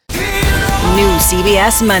Today. New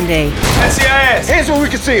CBS Monday. NCIS, hands where we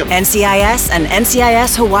can see them. NCIS and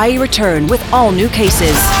NCIS Hawaii return with all new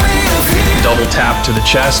cases. Double tap to the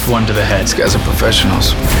chest, 1 to the head. These guys are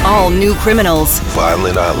professionals. All new criminals.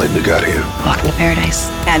 Violent island they got here. Welcome to paradise.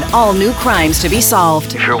 And all new crimes to be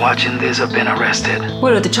solved. If you're watching this, I've been arrested.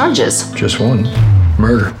 What are the charges? Just one.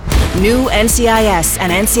 Murder. New NCIS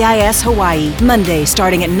and NCIS Hawaii. Monday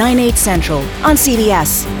starting at 9/8 Central on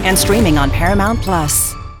CBS and streaming on Paramount+.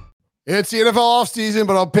 It's the NFL offseason,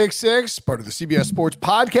 but on Pick 6, part of the CBS Sports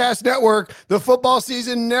Podcast Network, the football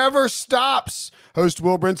season never stops. Host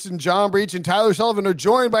Will Brinson, John Breach, and Tyler Sullivan are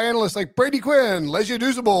joined by analysts like Brady Quinn, Lesia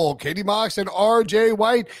Duzable, Katie Mox, and RJ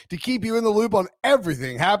White to keep you in the loop on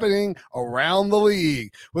everything happening around the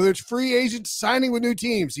league. Whether it's free agents signing with new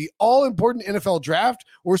teams, the all-important NFL draft,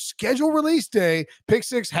 or schedule release day, Pick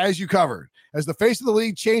 6 has you covered. As the face of the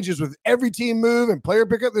league changes with every team move and player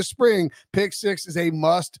pickup this spring, Pick 6 is a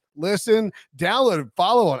must listen. Download and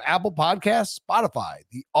follow on Apple Podcasts, Spotify,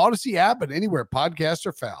 the Odyssey app, and anywhere podcasts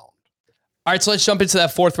are found. All right, so let's jump into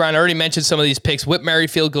that 4th round. I already mentioned some of these picks. Whit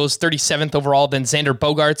Merrifield goes 37th overall, then Xander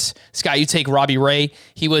Bogaerts. Scott, you take Robbie Ray.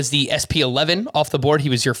 He was the SP11 off the board. He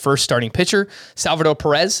was your first starting pitcher. Salvador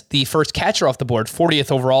Perez, the first catcher off the board,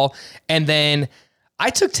 40th overall. And then I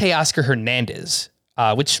took Teoscar Hernandez,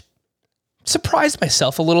 which surprised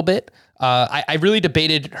myself a little bit. I really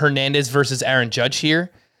debated Hernandez versus Aaron Judge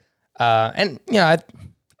here. And yeah,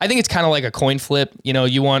 I think it's kind of like a coin flip. You know,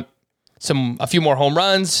 you want a few more home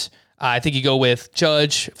runs. I think you go with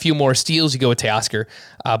Judge, a few more steals, you go with Teoscar.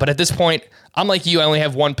 But at this point, I'm like you. I only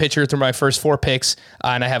have one pitcher through my first 4 picks,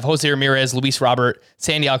 and I have Jose Ramirez, Luis Robert,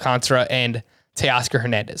 Sandy Alcantara, and Teoscar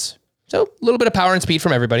Hernandez. So a little bit of power and speed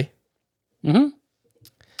from everybody. Mm-hmm.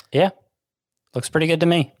 Yeah, looks pretty good to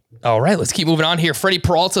me. All right, let's keep moving on here. Freddie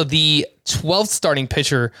Peralta, the 12th starting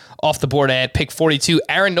pitcher off the board at pick 42.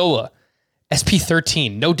 Aaron Nola,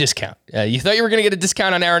 SP13, no discount. You thought you were going to get a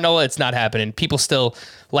discount on Aaron Nola. It's not happening. People still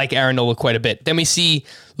like Aaron Nola quite a bit. Then we see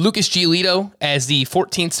Lucas Giolito as the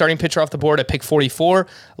 14th starting pitcher off the board at pick 44.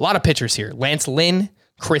 A lot of pitchers here. Lance Lynn,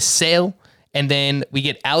 Chris Sale, and then we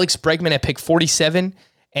get Alex Bregman at pick 47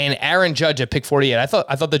 and Aaron Judge at pick 48. I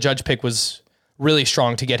thought the Judge pick was really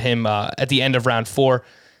strong to get him at the end of round 4.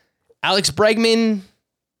 Alex Bregman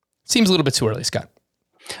seems a little bit too early, Scott.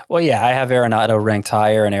 Well, yeah, I have Arenado ranked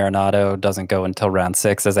higher, and Arenado doesn't go until round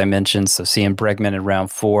 6, as I mentioned. So seeing Bregman in round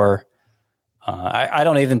 4, I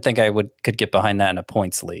don't even think I could get behind that in a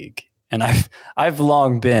points league. And I've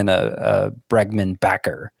long been a Bregman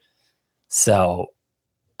backer, so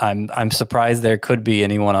I'm surprised there could be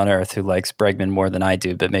anyone on earth who likes Bregman more than I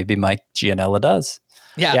do. But maybe Mike Gianella does.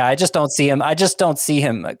 Yeah, I just don't see him.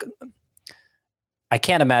 I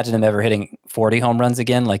can't imagine him ever hitting 40 home runs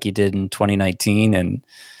again like he did in 2019. And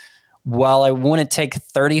while I wouldn't take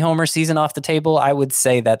 30 homer season off the table, I would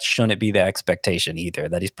say that shouldn't be the expectation either,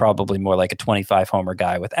 that he's probably more like a 25 homer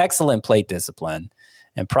guy with excellent plate discipline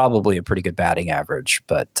and probably a pretty good batting average.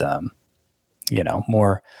 But,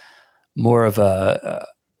 more of a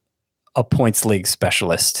points league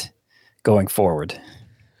specialist going forward.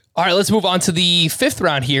 All right, let's move on to the 5th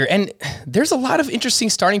round here. And there's a lot of interesting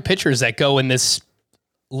starting pitchers that go in this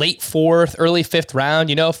late 4th, early 5th round.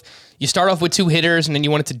 You know, if you start off with 2 hitters and then you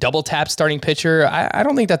wanted to double tap starting pitcher, I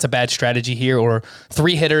don't think that's a bad strategy here, or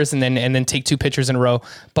 3 hitters and then take 2 pitchers in a row.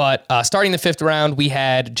 But starting the 5th round, we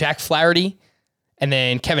had Jack Flaherty and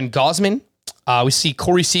then Kevin Gausman. We see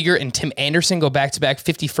Corey Seager and Tim Anderson go back-to-back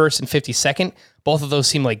 51st and 52nd. Both of those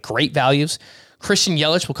seem like great values. Christian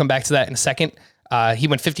Yelich, we'll come back to that in a second. He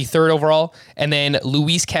went 53rd overall. And then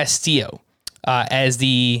Luis Castillo as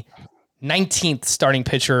the 19th starting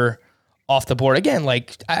pitcher off the board. Again,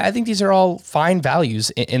 I think these are all fine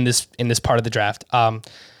values in this part of the draft.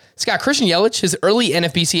 Scott, Christian Yelich, his early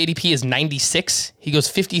NFBC ADP is 96. He goes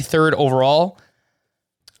 53rd overall.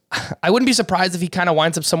 I wouldn't be surprised if he kind of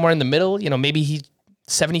winds up somewhere in the middle. You know, maybe he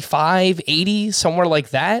 75, 80, somewhere like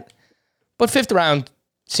that. But 5th round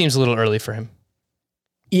seems a little early for him.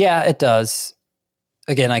 Yeah, it does.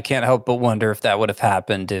 Again, I can't help but wonder if that would have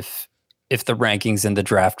happened if the rankings in the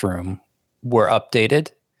draft room were updated,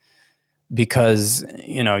 because,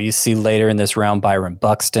 you see later in this round, Byron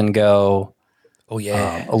Buxton go. Oh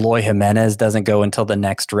yeah. Eloy Jimenez doesn't go until the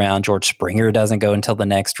next round. George Springer doesn't go until the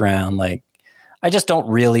next round. I just don't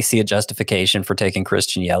really see a justification for taking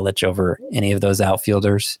Christian Yelich over any of those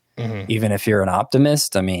outfielders. Mm-hmm. Even if you're an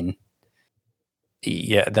optimist. I mean,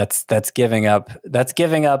 yeah, that's giving up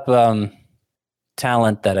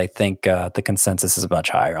talent that I think the consensus is much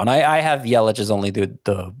higher on. I have Yelich as only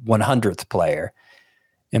the 100th player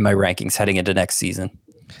in my rankings heading into next season.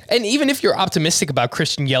 And even if you're optimistic about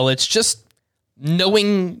Christian Yelich, just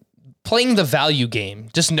playing the value game,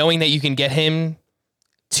 just knowing that you can get him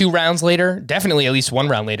 2 rounds later, definitely at least 1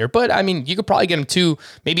 round later. But I mean, you could probably get him 2,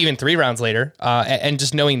 maybe even 3 rounds later. And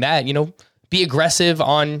just knowing that, be aggressive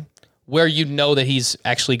on where you know that he's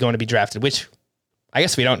actually going to be drafted, which I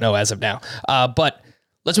guess we don't know as of now. But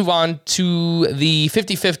let's move on to the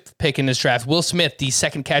 55th pick in this draft. Will Smith, the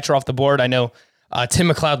 2nd catcher off the board. I know Tim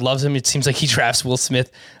McLeod loves him. It seems like he drafts Will Smith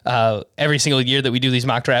every single year that we do these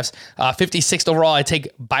mock drafts. 56th overall, I take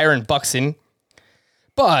Byron Buxton.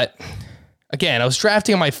 But again, I was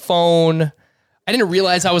drafting on my phone. I didn't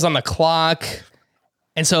realize I was on the clock.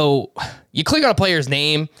 And so you click on a player's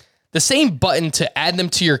name. The same button to add them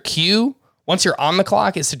to your queue once you're on the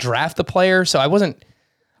clock is to draft the player. So I wasn't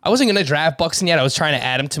going to draft Buxton yet. I was trying to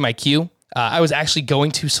add him to my queue. I was actually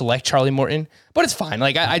going to select Charlie Morton, but it's fine.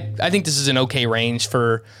 I think this is an okay range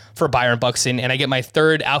for Byron Buxton, and I get my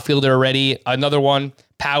 3rd outfielder already. Another one,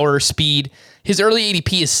 power, speed. His early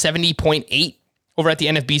ADP is 70.8 over at the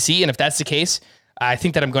NFBC, and if that's the case, I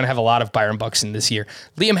think that I'm going to have a lot of Byron Buxton this year.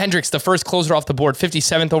 Liam Hendricks, the first closer off the board,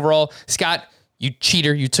 57th overall. Scott, you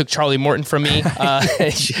cheater! You took Charlie Morton from me.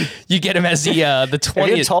 You get him as the 20th.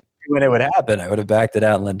 If you told me when it would happen, I would have backed it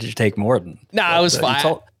out and let you take Morton. Nah, it was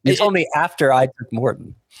fine. You told me after I took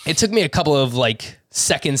Morton. It took me a couple of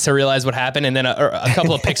seconds to realize what happened, and then a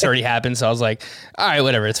couple of picks already happened. So I was like, all right,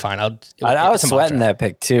 whatever, it's fine. I was sweating that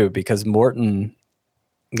pick too because Morton,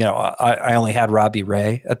 I only had Robbie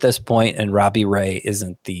Ray at this point, and Robbie Ray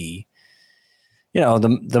isn't the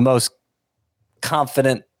most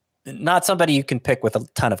confident, not somebody you can pick with a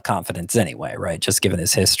ton of confidence anyway, right? Just given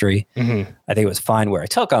his history. Mm-hmm. I think it was fine where I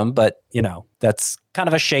took him, but that's kind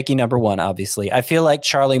of a shaky number one, obviously. I feel like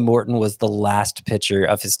Charlie Morton was the last pitcher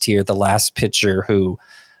of his tier, the last pitcher who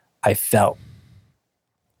I felt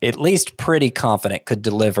at least pretty confident could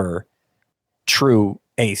deliver true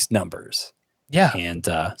ace numbers. Yeah. And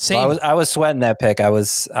same. So I was sweating that pick. I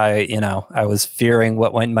was fearing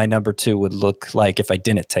what my number 2 would look like if I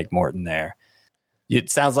didn't take Morton there. It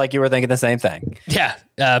sounds like you were thinking the same thing. Yeah,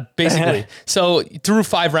 basically. So through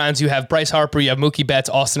 5 rounds, you have Bryce Harper, you have Mookie Betts,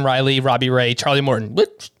 Austin Riley, Robbie Ray, Charlie Morton,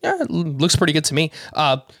 which looks pretty good to me.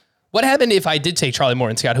 What happened if I did take Charlie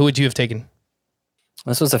Morton, Scott? Who would you have taken?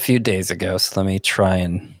 This was a few days ago, so let me try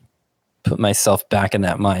and put myself back in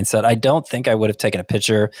that mindset. I don't think I would have taken a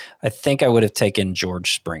pitcher. I think I would have taken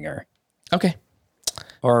George Springer. Okay.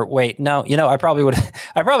 Or wait, no, I probably would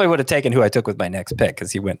have taken who I took with my next pick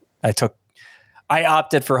because I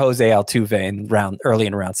opted for Jose Altuve early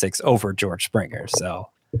in round 6 over George Springer. So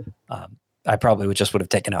I probably would have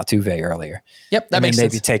taken Altuve earlier. Yep, that makes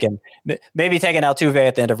sense. Maybe taking Altuve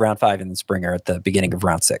at the end of round 5 and then Springer at the beginning of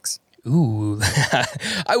round 6. Ooh,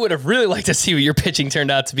 I would have really liked to see what your pitching turned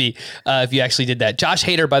out to be if you actually did that. Josh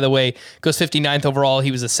Hader, by the way, goes 59th overall.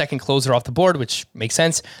 He was the second closer off the board, which makes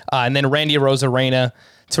sense. And then Randy Arozarena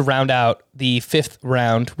to round out the 5th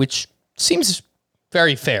round, which seems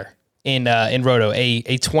very fair in Roto, a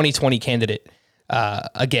 2020 candidate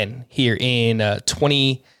again here in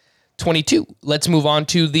 2022. Let's move on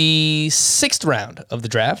to the 6th round of the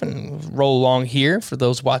draft and roll along here for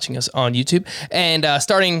those watching us on YouTube. And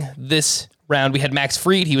starting this round, we had Max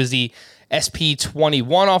Fried. He was the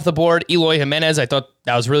SP21 off the board. Eloy Jimenez, I thought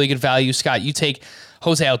that was really good value. Scott, you take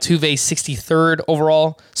Jose Altuve, 63rd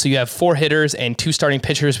overall. So you have 4 hitters and 2 starting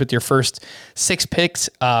pitchers with your first 6 picks.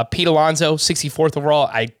 Pete Alonso, 64th overall.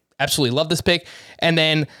 I absolutely love this pick. And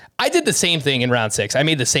then I did the same thing in round 6. I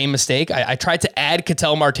made the same mistake. I tried to add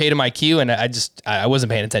Ketel Marte to my queue, and I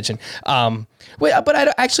wasn't paying attention. But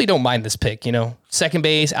I actually don't mind this pick. Second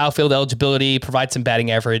base, outfield eligibility, provide some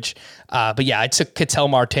batting average. But yeah, I took Ketel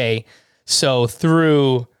Marte. So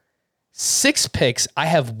through 6 picks, I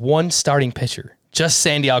have 1 starting pitcher, just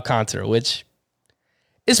Sandy Alcantara, which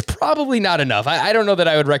is probably not enough. I don't know that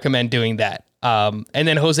I would recommend doing that. And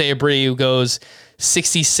then Jose Abreu goes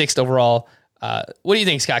 66th overall. What do you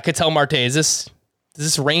think, Scott? Ketel Marte, does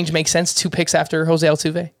this range make sense? 2 picks after Jose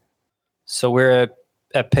Altuve? So we're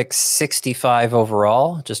at pick 65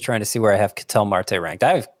 overall. Just trying to see where I have Ketel Marte ranked.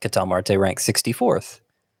 I have Ketel Marte ranked 64th.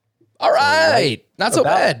 All right. Not so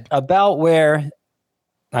bad. About where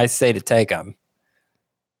I say to take him.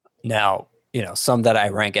 Now, some that I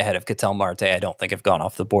rank ahead of Ketel Marte, I don't think have gone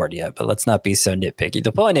off the board yet, but let's not be so nitpicky.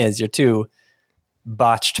 The point is, your 2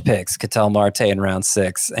 botched picks, Ketel Marte in round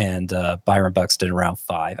 6 and Byron Buxton in round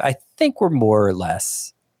 5, I think were more or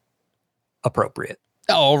less appropriate.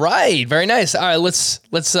 All right. Very nice. All right, let's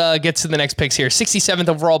get to the next picks here. 67th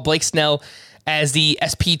overall, Blake Snell as the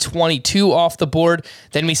SP22 off the board.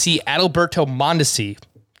 Then we see Adalberto Mondesi.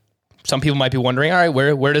 Some people might be wondering, all right,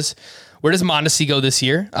 where does Mondesi go this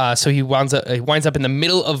year? So he winds up in the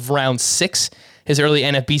middle of round 6. His early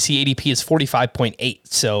NFBC ADP is 45.8.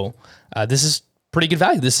 So this is pretty good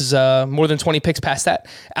value. This is more than 20 picks past that.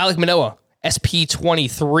 Alek Manoah,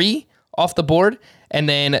 SP23 off the board. And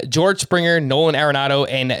then George Springer, Nolan Arenado,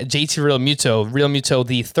 and JT Realmuto. Realmuto,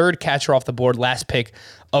 the 3rd catcher off the board, last pick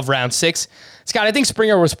of round 6. Scott, I think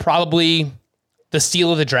Springer was probably the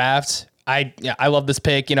steal of the draft. I love this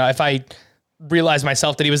pick. If I realized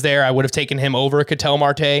myself that he was there, I would have taken him over Ketel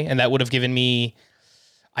Marte, and that would have given me,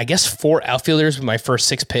 I guess, 4 outfielders with my first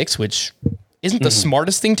 6 picks, which isn't the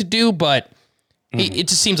smartest thing to do, but it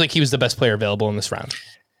just seems like he was the best player available in this round.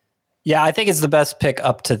 Yeah, I think it's the best pick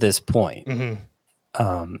up to this point.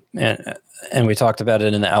 And we talked about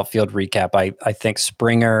it in the outfield recap. I think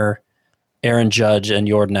Springer, Aaron Judge, and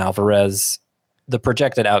Yordan Alvarez, the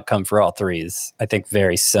projected outcome for all 3 is, I think,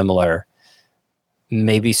 very similar.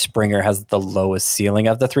 Maybe Springer has the lowest ceiling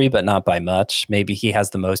of the 3, but not by much. Maybe he has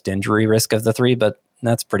the most injury risk of the 3, but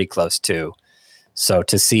that's pretty close too. So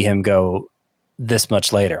to see him go this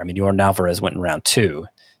much later, I mean, Yordan Alvarez went in round 2.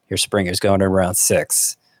 Your Springer's going in round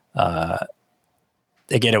 6.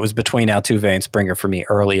 Again, it was between Altuve and Springer for me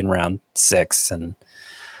early in round 6, and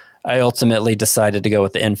I ultimately decided to go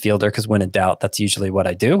with the infielder because when in doubt, that's usually what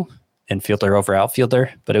I do, infielder over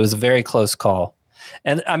outfielder. But it was a very close call.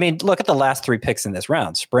 And I mean, look at the last 3 picks in this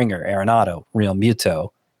round: Springer, Arenado, Real Muto.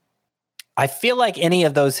 I feel like any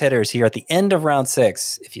of those hitters here at the end of round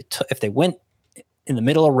 6, if they went in the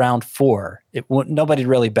middle of round 4, nobody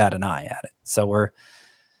really bat an eye at it. So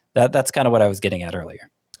that's kind of what I was getting at earlier.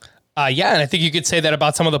 Yeah, and I think you could say that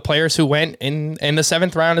about some of the players who went in the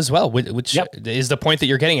 7th round as well, which is the point that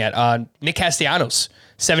you're getting at. Nick Castellanos,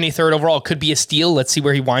 73rd overall, could be a steal. Let's see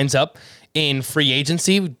where he winds up in free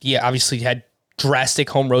agency. Yeah, obviously had drastic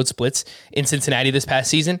home road splits in Cincinnati this past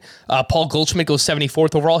season. Paul Goldschmidt goes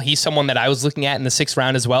 74th overall. He's someone that I was looking at in the 6th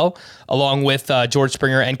round as well, along with George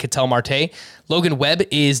Springer and Ketel Marte. Logan Webb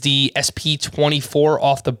is the SP24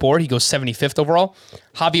 off the board. He goes 75th overall.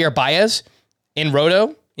 Javier Baez in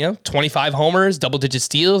Roto, 25 homers, double-digit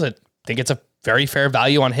steals. I think it's a very fair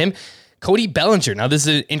value on him. Cody Bellinger. Now, this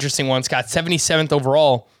is an interesting one. Scott, 77th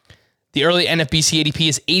overall. The early NFBC ADP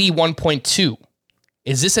is 81.2.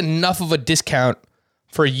 Is this enough of a discount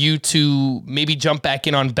for you to maybe jump back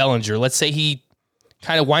in on Bellinger? Let's say he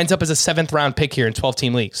kind of winds up as a 7th round pick here in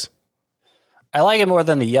 12-team leagues. I like it more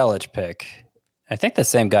than the Yelich pick. I think the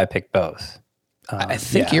same guy picked both. I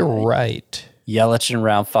think you're right. Yelich in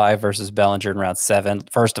round 5 versus Bellinger in round 7.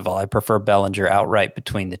 First of all, I prefer Bellinger outright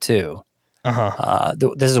between the two.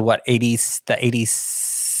 This is what, the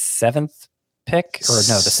 87th pick? Or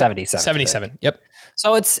no, the 77th 77, pick. Yep.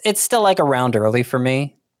 So it's still like a round early for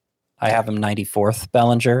me. I have him 94th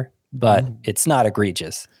Bellinger, but it's not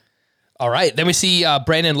egregious. All right. Then we see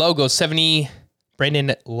Brandon Lau goes 78th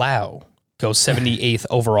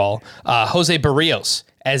overall. Jose Barrios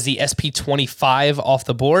as the SP25 off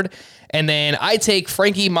the board. And then I take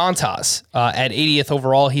Frankie Montas at 80th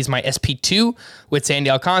overall. He's my SP2 with Sandy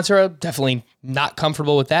Alcantara. Definitely not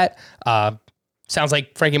comfortable with that. Sounds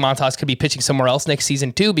like Frankie Montas could be pitching somewhere else next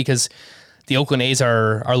season too, because the Oakland A's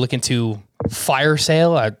are looking to fire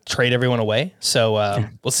sale, trade everyone away. So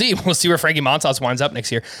we'll see. We'll see where Frankie Montas winds up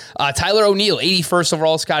next year. Tyler O'Neill, 81st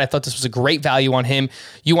overall. Scott, I thought this was a great value on him.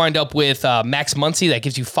 You wind up with Max Muncy. That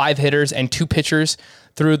gives you 5 hitters and 2 pitchers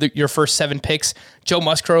through your first 7 picks. Joe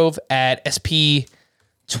Musgrove at SP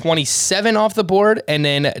 27 off the board, and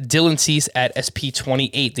then Dylan Cease at SP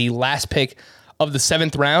 28, the last pick of the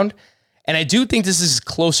 7th round. And I do think this is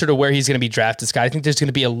closer to where he's going to be drafted, Scott. I think there's going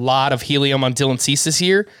to be a lot of helium on Dylan Cease this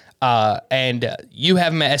year. And you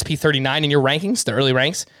have him at SP 39 in your rankings, the early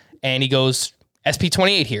ranks, and he goes SP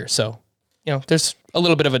 28 here. So, there's a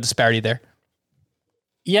little bit of a disparity there.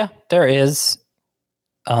 Yeah, there is.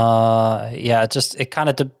 It kind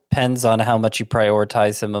of depends on how much you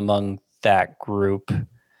prioritize him among that group.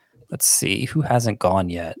 Let's see, who hasn't gone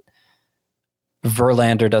yet?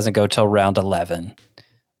 Verlander doesn't go till round 11.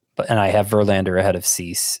 And I have Verlander ahead of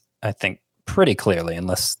Cease, I think, pretty clearly,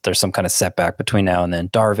 unless there's some kind of setback between now and then.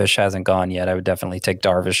 Darvish hasn't gone yet. I would definitely take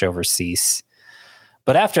Darvish over Cease.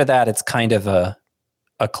 But after that, it's kind of a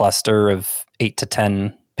cluster of 8 to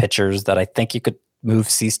 10 pitchers that I think you could move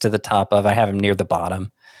Cease to the top of. I have him near the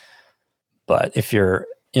bottom. But if you're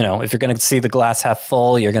going to see the glass half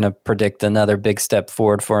full, you're going to predict another big step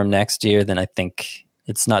forward for him next year, then I think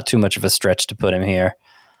it's not too much of a stretch to put him here.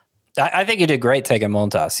 I think you did great taking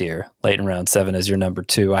Montas here late in round 7 as your number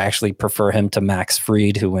 2. I actually prefer him to Max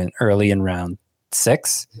Fried, who went early in round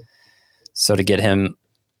 6. So to get him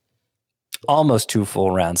almost 2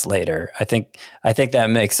 full rounds later, I think that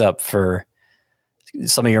makes up for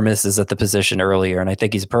some of your misses at the position earlier. And I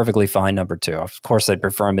think he's a perfectly fine number 2. Of course, I'd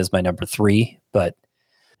prefer him as my number 3, but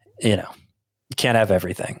you can't have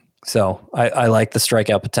everything. So I like the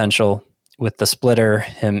strikeout potential with the splitter,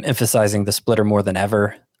 him emphasizing the splitter more than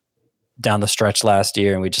ever down the stretch last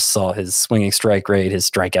year, and we just saw his swinging strike rate, his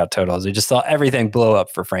strikeout totals. We just saw everything blow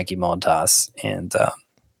up for Frankie Montas, and I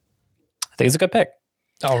think it's a good pick.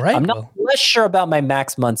 All right. I'm not less sure about my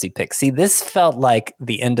Max Muncy pick. See, this felt like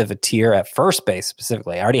the end of a tier at first base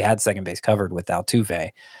specifically. I already had second base covered with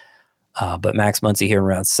Altuve, but Max Muncy here in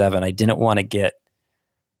round 7, I didn't want to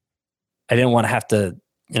have to,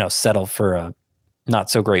 settle for a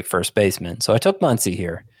not so great first baseman. So I took Muncy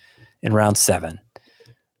here in round 7.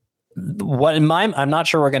 I'm not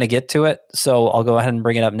sure we're going to get to it, so I'll go ahead and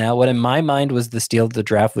bring it up now. What in my mind was the steal of the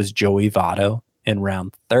draft was Joey Votto in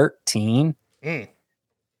round 13.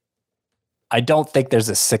 I don't think there's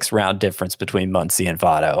a 6-round difference between Muncy and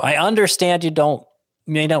Votto. I understand you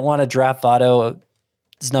may not want to draft Votto's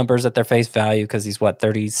numbers at their face value because he's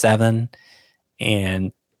 37,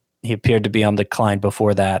 and he appeared to be on decline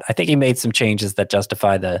before that. I think he made some changes that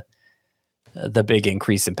justify the big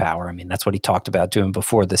increase in power. I mean, that's what he talked about doing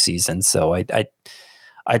before the season. So I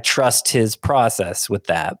trust his process with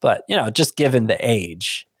that. But, just given the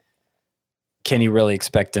age, can you really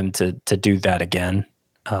expect him to do that again?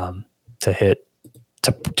 To hit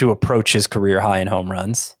to approach his career high in home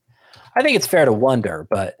runs. I think it's fair to wonder,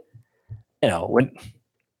 but when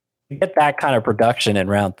you get that kind of production in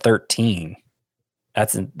round 13,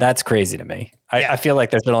 that's crazy to me. I feel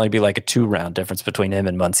like there should only be like a 2-round difference between him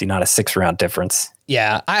and Muncy, not a 6-round difference.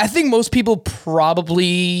 Yeah, I think most people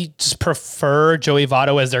probably just prefer Joey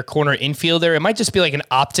Votto as their corner infielder. It might just be like an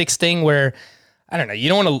optics thing where, I don't know, you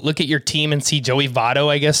don't want to look at your team and see Joey Votto,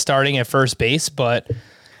 I guess, starting at first base, but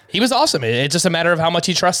he was awesome. It's just a matter of how much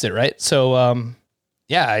he trusted, right? So,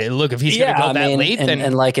 look, if he's going to go that late, then...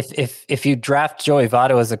 And like if you draft Joey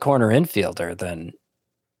Votto as a corner infielder, then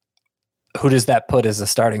who does that put as a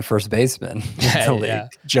starting first baseman?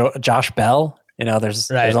 Josh Bell. There's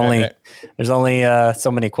only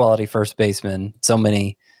so many quality first basemen, so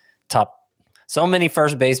many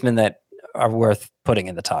first basemen that are worth putting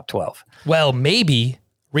in the top 12. Well, maybe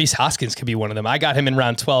Rhys Hoskins could be one of them. I got him in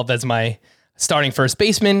round 12 as my starting first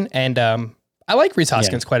baseman, and I like Rhys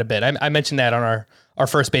Hoskins quite a bit. I mentioned that on our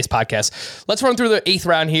first base podcast. Let's run through the 8th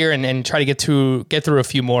round here and try to get through a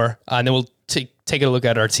few more, and then we'll take a look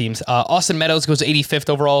at our teams. Austin Meadows goes 85th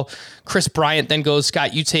overall. Chris Bryant then goes.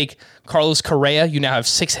 Scott, you take Carlos Correa. You now have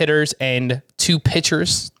 6 hitters and 2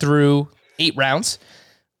 pitchers through 8 rounds,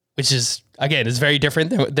 which is, again, is very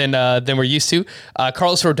different than we're used to.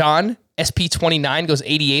 Carlos Rodon, SP29, goes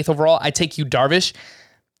 88th overall. I take you Darvish.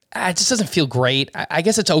 It just doesn't feel great. I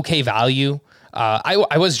guess it's okay value.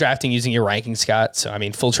 I was drafting using your rankings, Scott, so I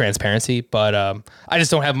mean, full transparency, but I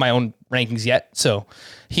just don't have my own rankings yet. So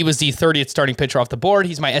he was the 30th starting pitcher off the board.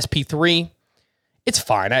 He's my SP3. It's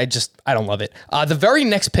fine. I don't love it. The very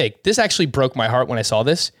next pick, this actually broke my heart when I saw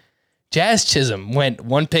this. Jazz Chisholm went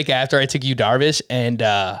 1 pick after I took you Darvish, and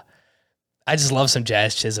I just love some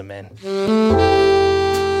Jazz Chisholm, man.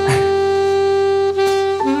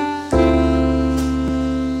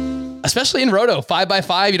 Especially in Roto,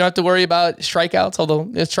 5x5, you don't have to worry about strikeouts, although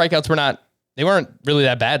strikeouts weren't really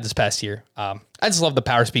that bad this past year. I just love the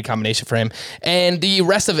power speed combination for him. And the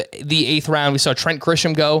rest of the 8th round, we saw Trent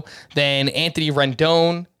Grisham go, then Anthony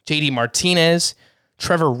Rendon, JD Martinez,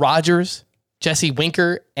 Trevor Rogers, Jesse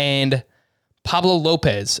Winker, and Pablo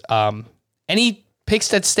Lopez. Any picks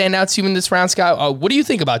that stand out to you in this round, Scott? What do you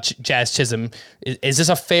think about Jazz Chisholm? Is this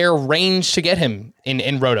a fair range to get him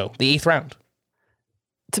in Roto, the 8th round?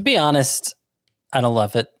 To be honest, I don't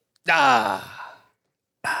love it. I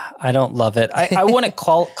don't love it. I wouldn't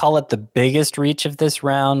call it the biggest reach of this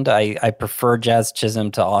round. I prefer Jazz Chisholm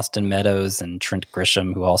to Austin Meadows and Trent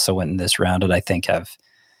Grisham, who also went in this round, and I think have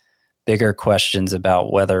bigger questions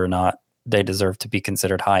about whether or not they deserve to be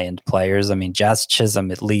considered high-end players. I mean, Jazz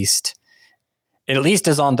Chisholm at least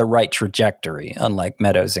is on the right trajectory, unlike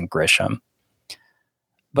Meadows and Grisham.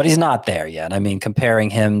 But he's not there yet. I mean, comparing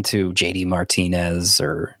him to JD Martinez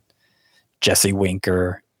or Jesse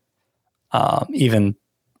Winker, even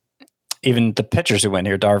the pitchers who went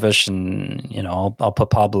here, Darvish, and I'll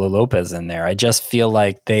put Pablo Lopez in there. I just feel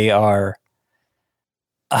like they are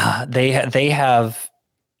they have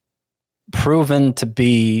proven to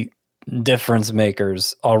be difference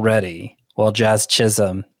makers already. While Jazz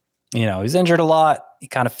Chisholm, he's injured a lot. He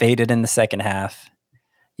kind of faded in the second half.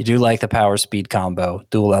 You do like the power speed combo,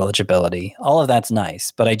 dual eligibility. All of that's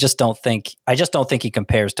nice, but I just don't think he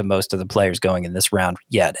compares to most of the players going in this round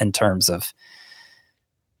yet in terms of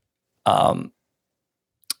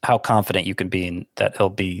how confident you can be in that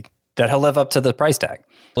he'll live up to the price tag.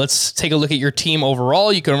 Let's take a look at your team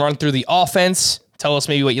overall. You can run through the offense, tell us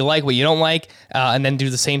maybe what you like, what you don't like, and then do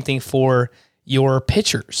the same thing for your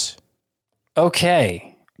pitchers. Okay.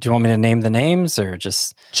 Do you want me to name the names or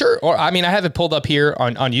just... Sure. Or, I mean, I have it pulled up here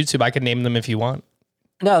on YouTube. I can name them if you want.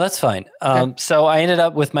 No, that's fine. Okay. So I ended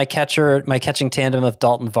up with my catching tandem of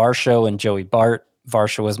Dalton Varsho and Joey Bart.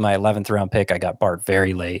 Varsho was my 11th round pick. I got Bart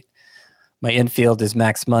very late. My infield is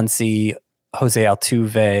Max Muncy, Jose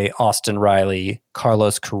Altuve, Austin Riley,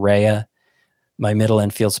 Carlos Correa. My middle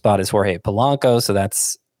infield spot is Jorge Polanco. So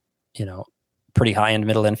that's, pretty high-end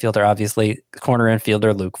middle infielder, obviously. Corner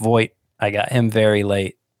infielder, Luke Voit. I got him very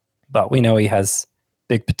late. But we know he has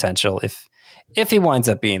big potential if he winds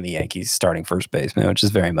up being the Yankees starting first baseman, which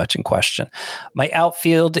is very much in question. My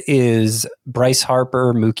outfield is Bryce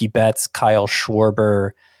Harper, Mookie Betts, Kyle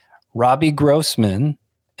Schwarber, Robbie Grossman,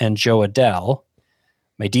 and Joe Adell.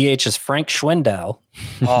 My DH is Frank Schwindel.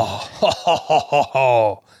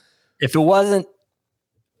 If it wasn't,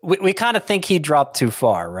 we kind of think he dropped too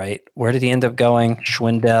far, right? Where did he end up going?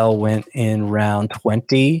 Schwindel went in round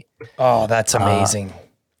 20. Oh, that's amazing.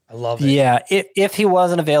 I love it. Yeah, if he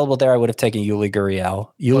wasn't available there, I would have taken Yuli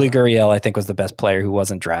Gurriel. Gurriel, I think, was the best player who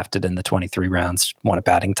wasn't drafted in the 23 rounds. Won a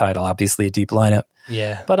batting title, obviously a deep lineup.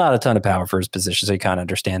 Yeah. But not a ton of power for his position, so you kind of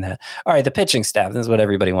understand that. All right, the pitching staff. This is what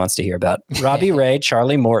everybody wants to hear about. Robbie Ray,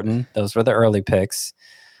 Charlie Morton. Those were the early picks.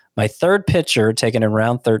 My third pitcher taken in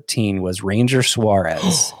round 13 was Ranger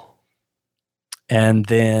Suarez. And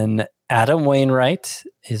then Adam Wainwright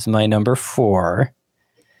is my number 4.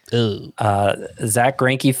 Zach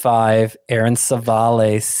Greinke 5, Aaron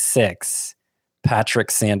Savale 6,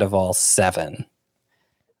 Patrick Sandoval 7.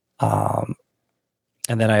 And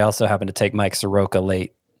then I also happened to take Mike Soroka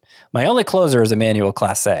late. My only closer is Emmanuel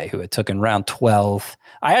Clase, who I took in round 12.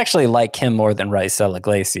 I actually like him more than Raisel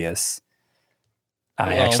Iglesias.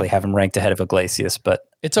 I actually have him ranked ahead of Iglesias, but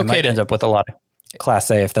it's okay to end up with a lot of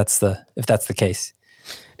Clase if that's the case.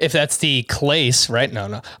 If that's the case, right?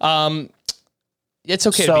 No. It's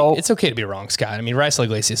okay. It's okay to be wrong, Scott. I mean, Raisel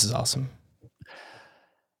Iglesias is awesome.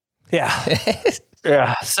 Yeah.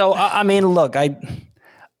 Yeah. So I mean, look, I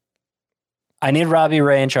need Robbie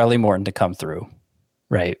Ray and Charlie Morton to come through,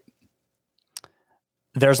 right?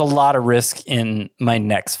 There's a lot of risk in my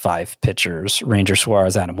next 5 pitchers: Ranger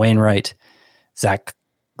Suarez, Adam Wainwright, Zach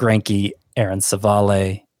Greinke, Aaron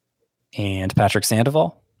Savale, and Patrick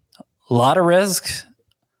Sandoval. A lot of risk,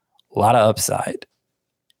 a lot of upside.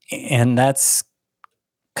 And that's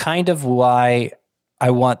kind of why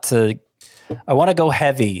I want to go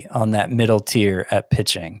heavy on that middle tier at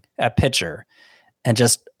pitcher, and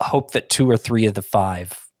just hope that 2 or 3 of the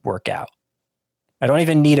 5 work out. I don't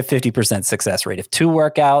even need a 50% success rate. If 2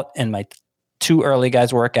 work out and my 2 early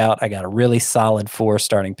guys work out, I got a really solid 4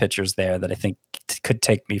 starting pitchers there that I think could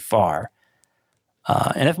take me far.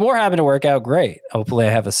 And if more happen to work out, great. Hopefully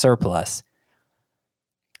I have a surplus.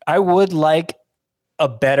 I would like a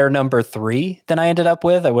better number 3 than I ended up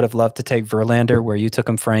with. I would have loved to take Verlander, where you took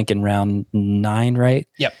him, Frank, in round 9, right?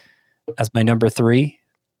 Yep. As my number 3.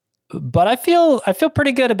 But I feel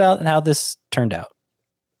pretty good about how this turned out.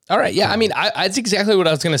 All right. Yeah. I mean, that's exactly what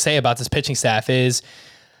I was going to say about this pitching staff is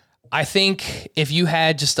I think if you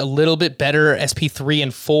had just a little bit better SP3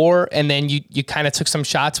 and 4, and then you kind of took some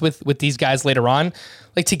shots with these guys later on,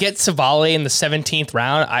 like to get Savale in the 17th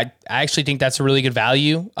round, I actually think that's a really good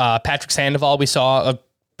value. Patrick Sandoval, we saw a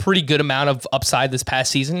pretty good amount of upside this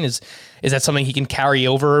past season. Is that something he can carry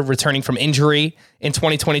over returning from injury in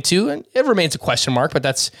 2022? And it remains a question mark, but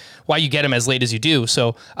that's why you get him as late as you do.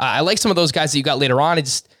 So I like some of those guys that you got later on.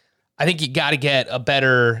 I think you got to get a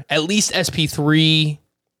better, at least SP3,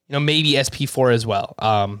 maybe SP4 as well.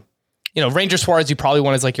 Ranger Suarez, you probably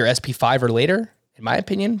want as like your SP5 or later, in my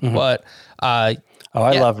opinion. Mm-hmm. But I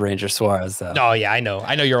love Ranger Suarez though. Oh yeah, I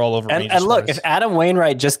know you're all over Ranger Suarez. And look, if Adam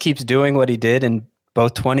Wainwright just keeps doing what he did in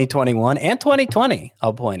both 2021 and 2020,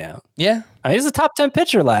 I'll point out. Yeah. I mean, he's a top 10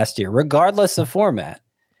 pitcher last year, regardless of format.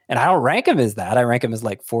 And I don't rank him as that. I rank him as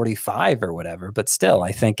like 45 or whatever. But still,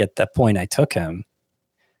 I think at the point I took him,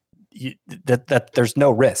 that there's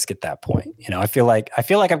no risk at that point. I feel like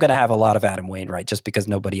I'm going to have a lot of Adam Wainwright just because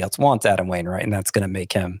nobody else wants Adam Wainwright, and that's going to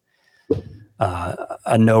make him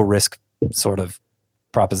a no risk sort of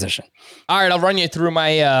proposition. All right, I'll run you through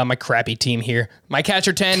my my crappy team here. My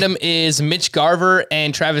catcher tandem is Mitch Garver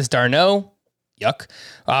and Travis d'Arnaud. Yuck.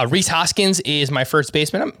 Rhys Hoskins is my first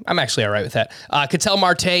baseman. I'm actually all right with that. Ketel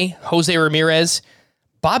Marte, Jose Ramirez,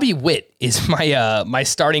 Bobby Witt is my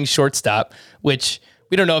starting shortstop, which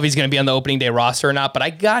we don't know if he's going to be on the opening day roster or not, but I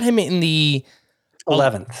got him in the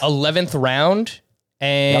 11th round,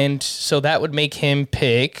 and so that would make him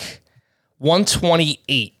pick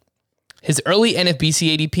 128. His early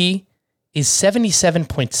NFBC ADP is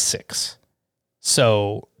 77.6.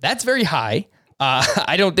 So that's very high.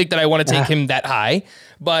 I don't think that I want to take him that high,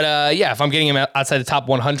 but if I'm getting him outside the top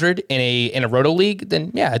 100 in a roto league,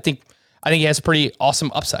 then I think he has a pretty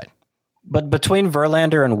awesome upside. But between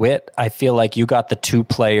Verlander and Witt, I feel like you got the 2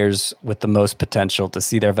 players with the most potential to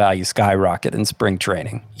see their value skyrocket in spring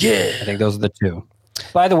training. Yeah. I think those are the 2.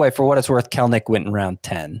 By the way, for what it's worth, Kelnick went in round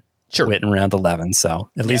 10. Sure. Witt in round 11.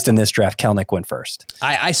 So at least in this draft, Kelnick went first.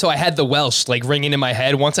 I had the Welsh like ringing in my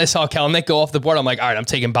head. Once I saw Kelnick go off the board, I'm like, all right, I'm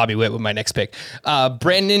taking Bobby Witt with my next pick.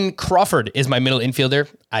 Brandon Crawford is my middle infielder.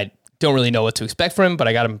 I don't really know what to expect from him, but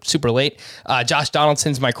I got him super late. Josh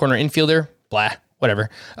Donaldson's my corner infielder. Blah.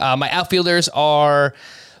 Whatever. My outfielders are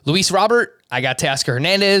Luis Robert. I got Teoscar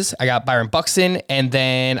Hernandez. I got Byron Buxton. And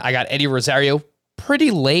then I got Eddie Rosario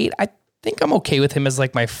pretty late. I think I'm okay with him as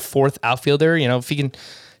like my 4th outfielder. If he can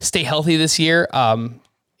stay healthy this year.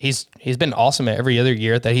 He's been awesome every other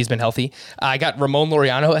year that he's been healthy. I got Ramon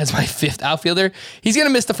Laureano as my 5th outfielder. He's going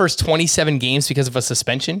to miss the first 27 games because of a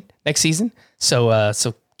suspension next season. So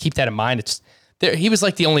keep that in mind. he was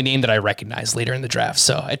like the only name that I recognized later in the draft.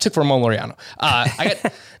 So I took Ramon Laureano. I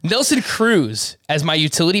got Nelson Cruz as my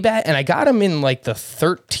utility bat, and I got him in like the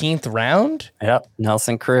 13th round. Yep.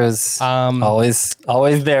 Nelson Cruz. Always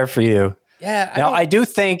there for you. Yeah. I do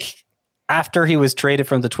think after he was traded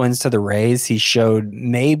from the Twins to the Rays, he showed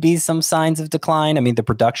maybe some signs of decline. I mean, the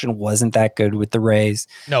production wasn't that good with the Rays.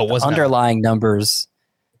 No, it wasn't. Underlying numbers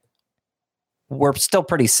were still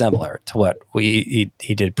pretty similar to what he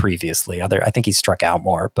did previously. I think he struck out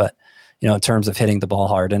more, but in terms of hitting the ball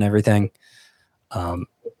hard and everything,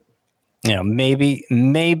 maybe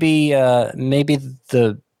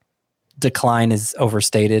the decline is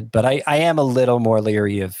overstated. But I am a little more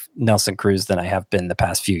leery of Nelson Cruz than I have been the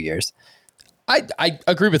past few years. I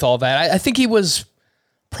agree with all that. I think he was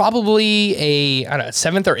probably a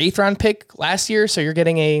 7th or 8th round pick last year. So you're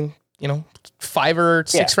getting a 5 or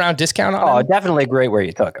 6 round discount on him. Oh, definitely great where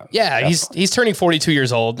you took him. Yeah, definitely. he's turning 42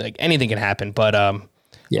 years old. Like anything can happen, but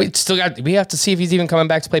we have to see if he's even coming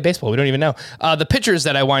back to play baseball. We don't even know. The pitchers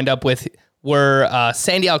that I wind up with were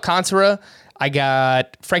Sandy Alcantara. I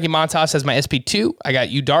got Frankie Montas as my SP2. I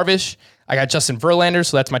got Yu Darvish. I got Justin Verlander,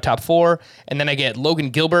 so that's my top 4. And then I get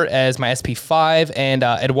Logan Gilbert as my SP5 and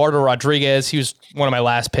Eduardo Rodriguez. He was one of my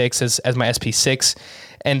last picks as my SP6.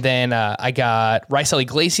 And then I got Raisel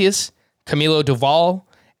Iglesias, Camilo Doval,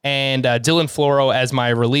 and Dylan Floro as my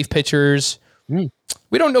relief pitchers. We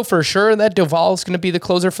don't know for sure that Doval is going to be the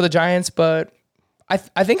closer for the Giants, but I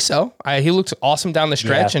think so. He looked awesome down the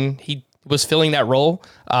stretch, and he was filling that role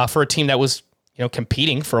for a team that was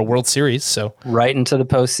competing for a World Series. So right into the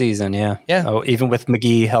postseason, yeah. Oh, even with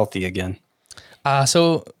McGee healthy again.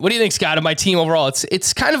 So what do you think, Scott, of my team overall?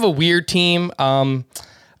 It's kind of a weird team. I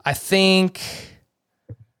think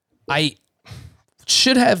I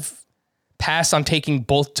should have passed on taking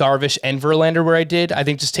both Darvish and Verlander where I did. I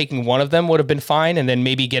think just taking one of them would have been fine, and then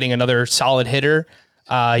maybe getting another solid hitter,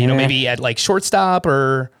 maybe at like shortstop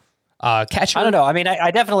or catcher. I don't know. I mean, I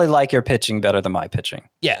definitely like your pitching better than my pitching.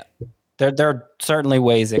 Yeah. There are certainly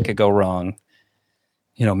ways it could go wrong.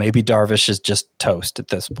 Maybe Darvish is just toast at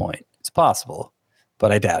this point. It's possible,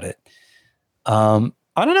 but I doubt it.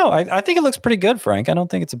 I don't know. I think it looks pretty good, Frank. I don't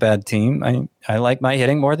think it's a bad team. I like my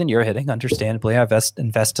hitting more than your hitting. Understandably, I've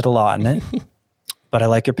invested a lot in it, but I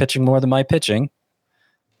like your pitching more than my pitching.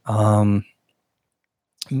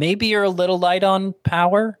 Maybe you're a little light on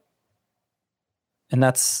power, and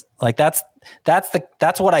that's what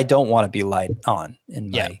I don't want to be light on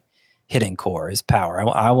in my hitting core is power.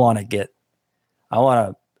 I want to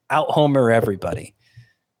out homer everybody.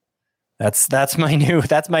 That's my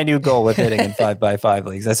new goal with hitting in 5x5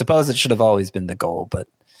 leagues. I suppose it should have always been the goal, but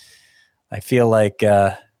I feel like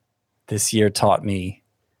this year taught me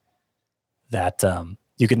that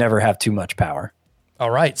you could never have too much power.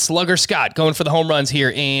 All right, Slugger Scott going for the home runs here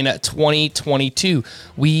in 2022.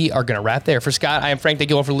 We are going to wrap there. For Scott, I am Frank. Thank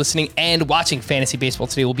you all for listening and watching Fantasy Baseball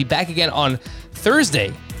today. We'll be back again on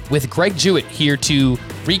Thursday with Greg Jewett here to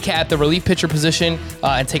recap the relief pitcher position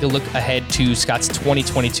and take a look ahead to Scott's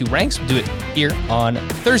 2022 ranks. We'll do it here on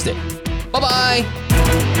Thursday. Bye-bye.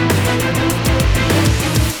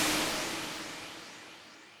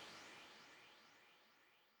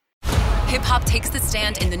 Hip-hop takes the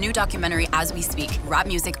stand in the new documentary As We Speak, Rap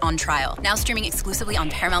Music on Trial, now streaming exclusively on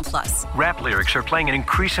Paramount+. Rap lyrics are playing an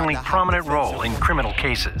increasingly prominent role in criminal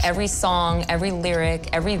cases. Every song, every lyric,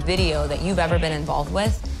 every video that you've ever been involved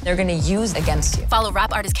with, they're going to use against you. Follow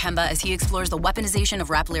rap artist Kemba as he explores the weaponization of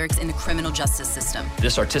rap lyrics in the criminal justice system.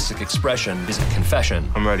 This artistic expression is a confession.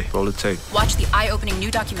 I'm ready. Roll the tape. Watch the eye-opening new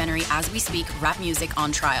documentary As We Speak, Rap Music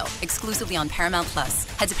on Trial, exclusively on Paramount+.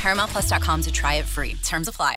 Head to ParamountPlus.com to try it free. Terms apply.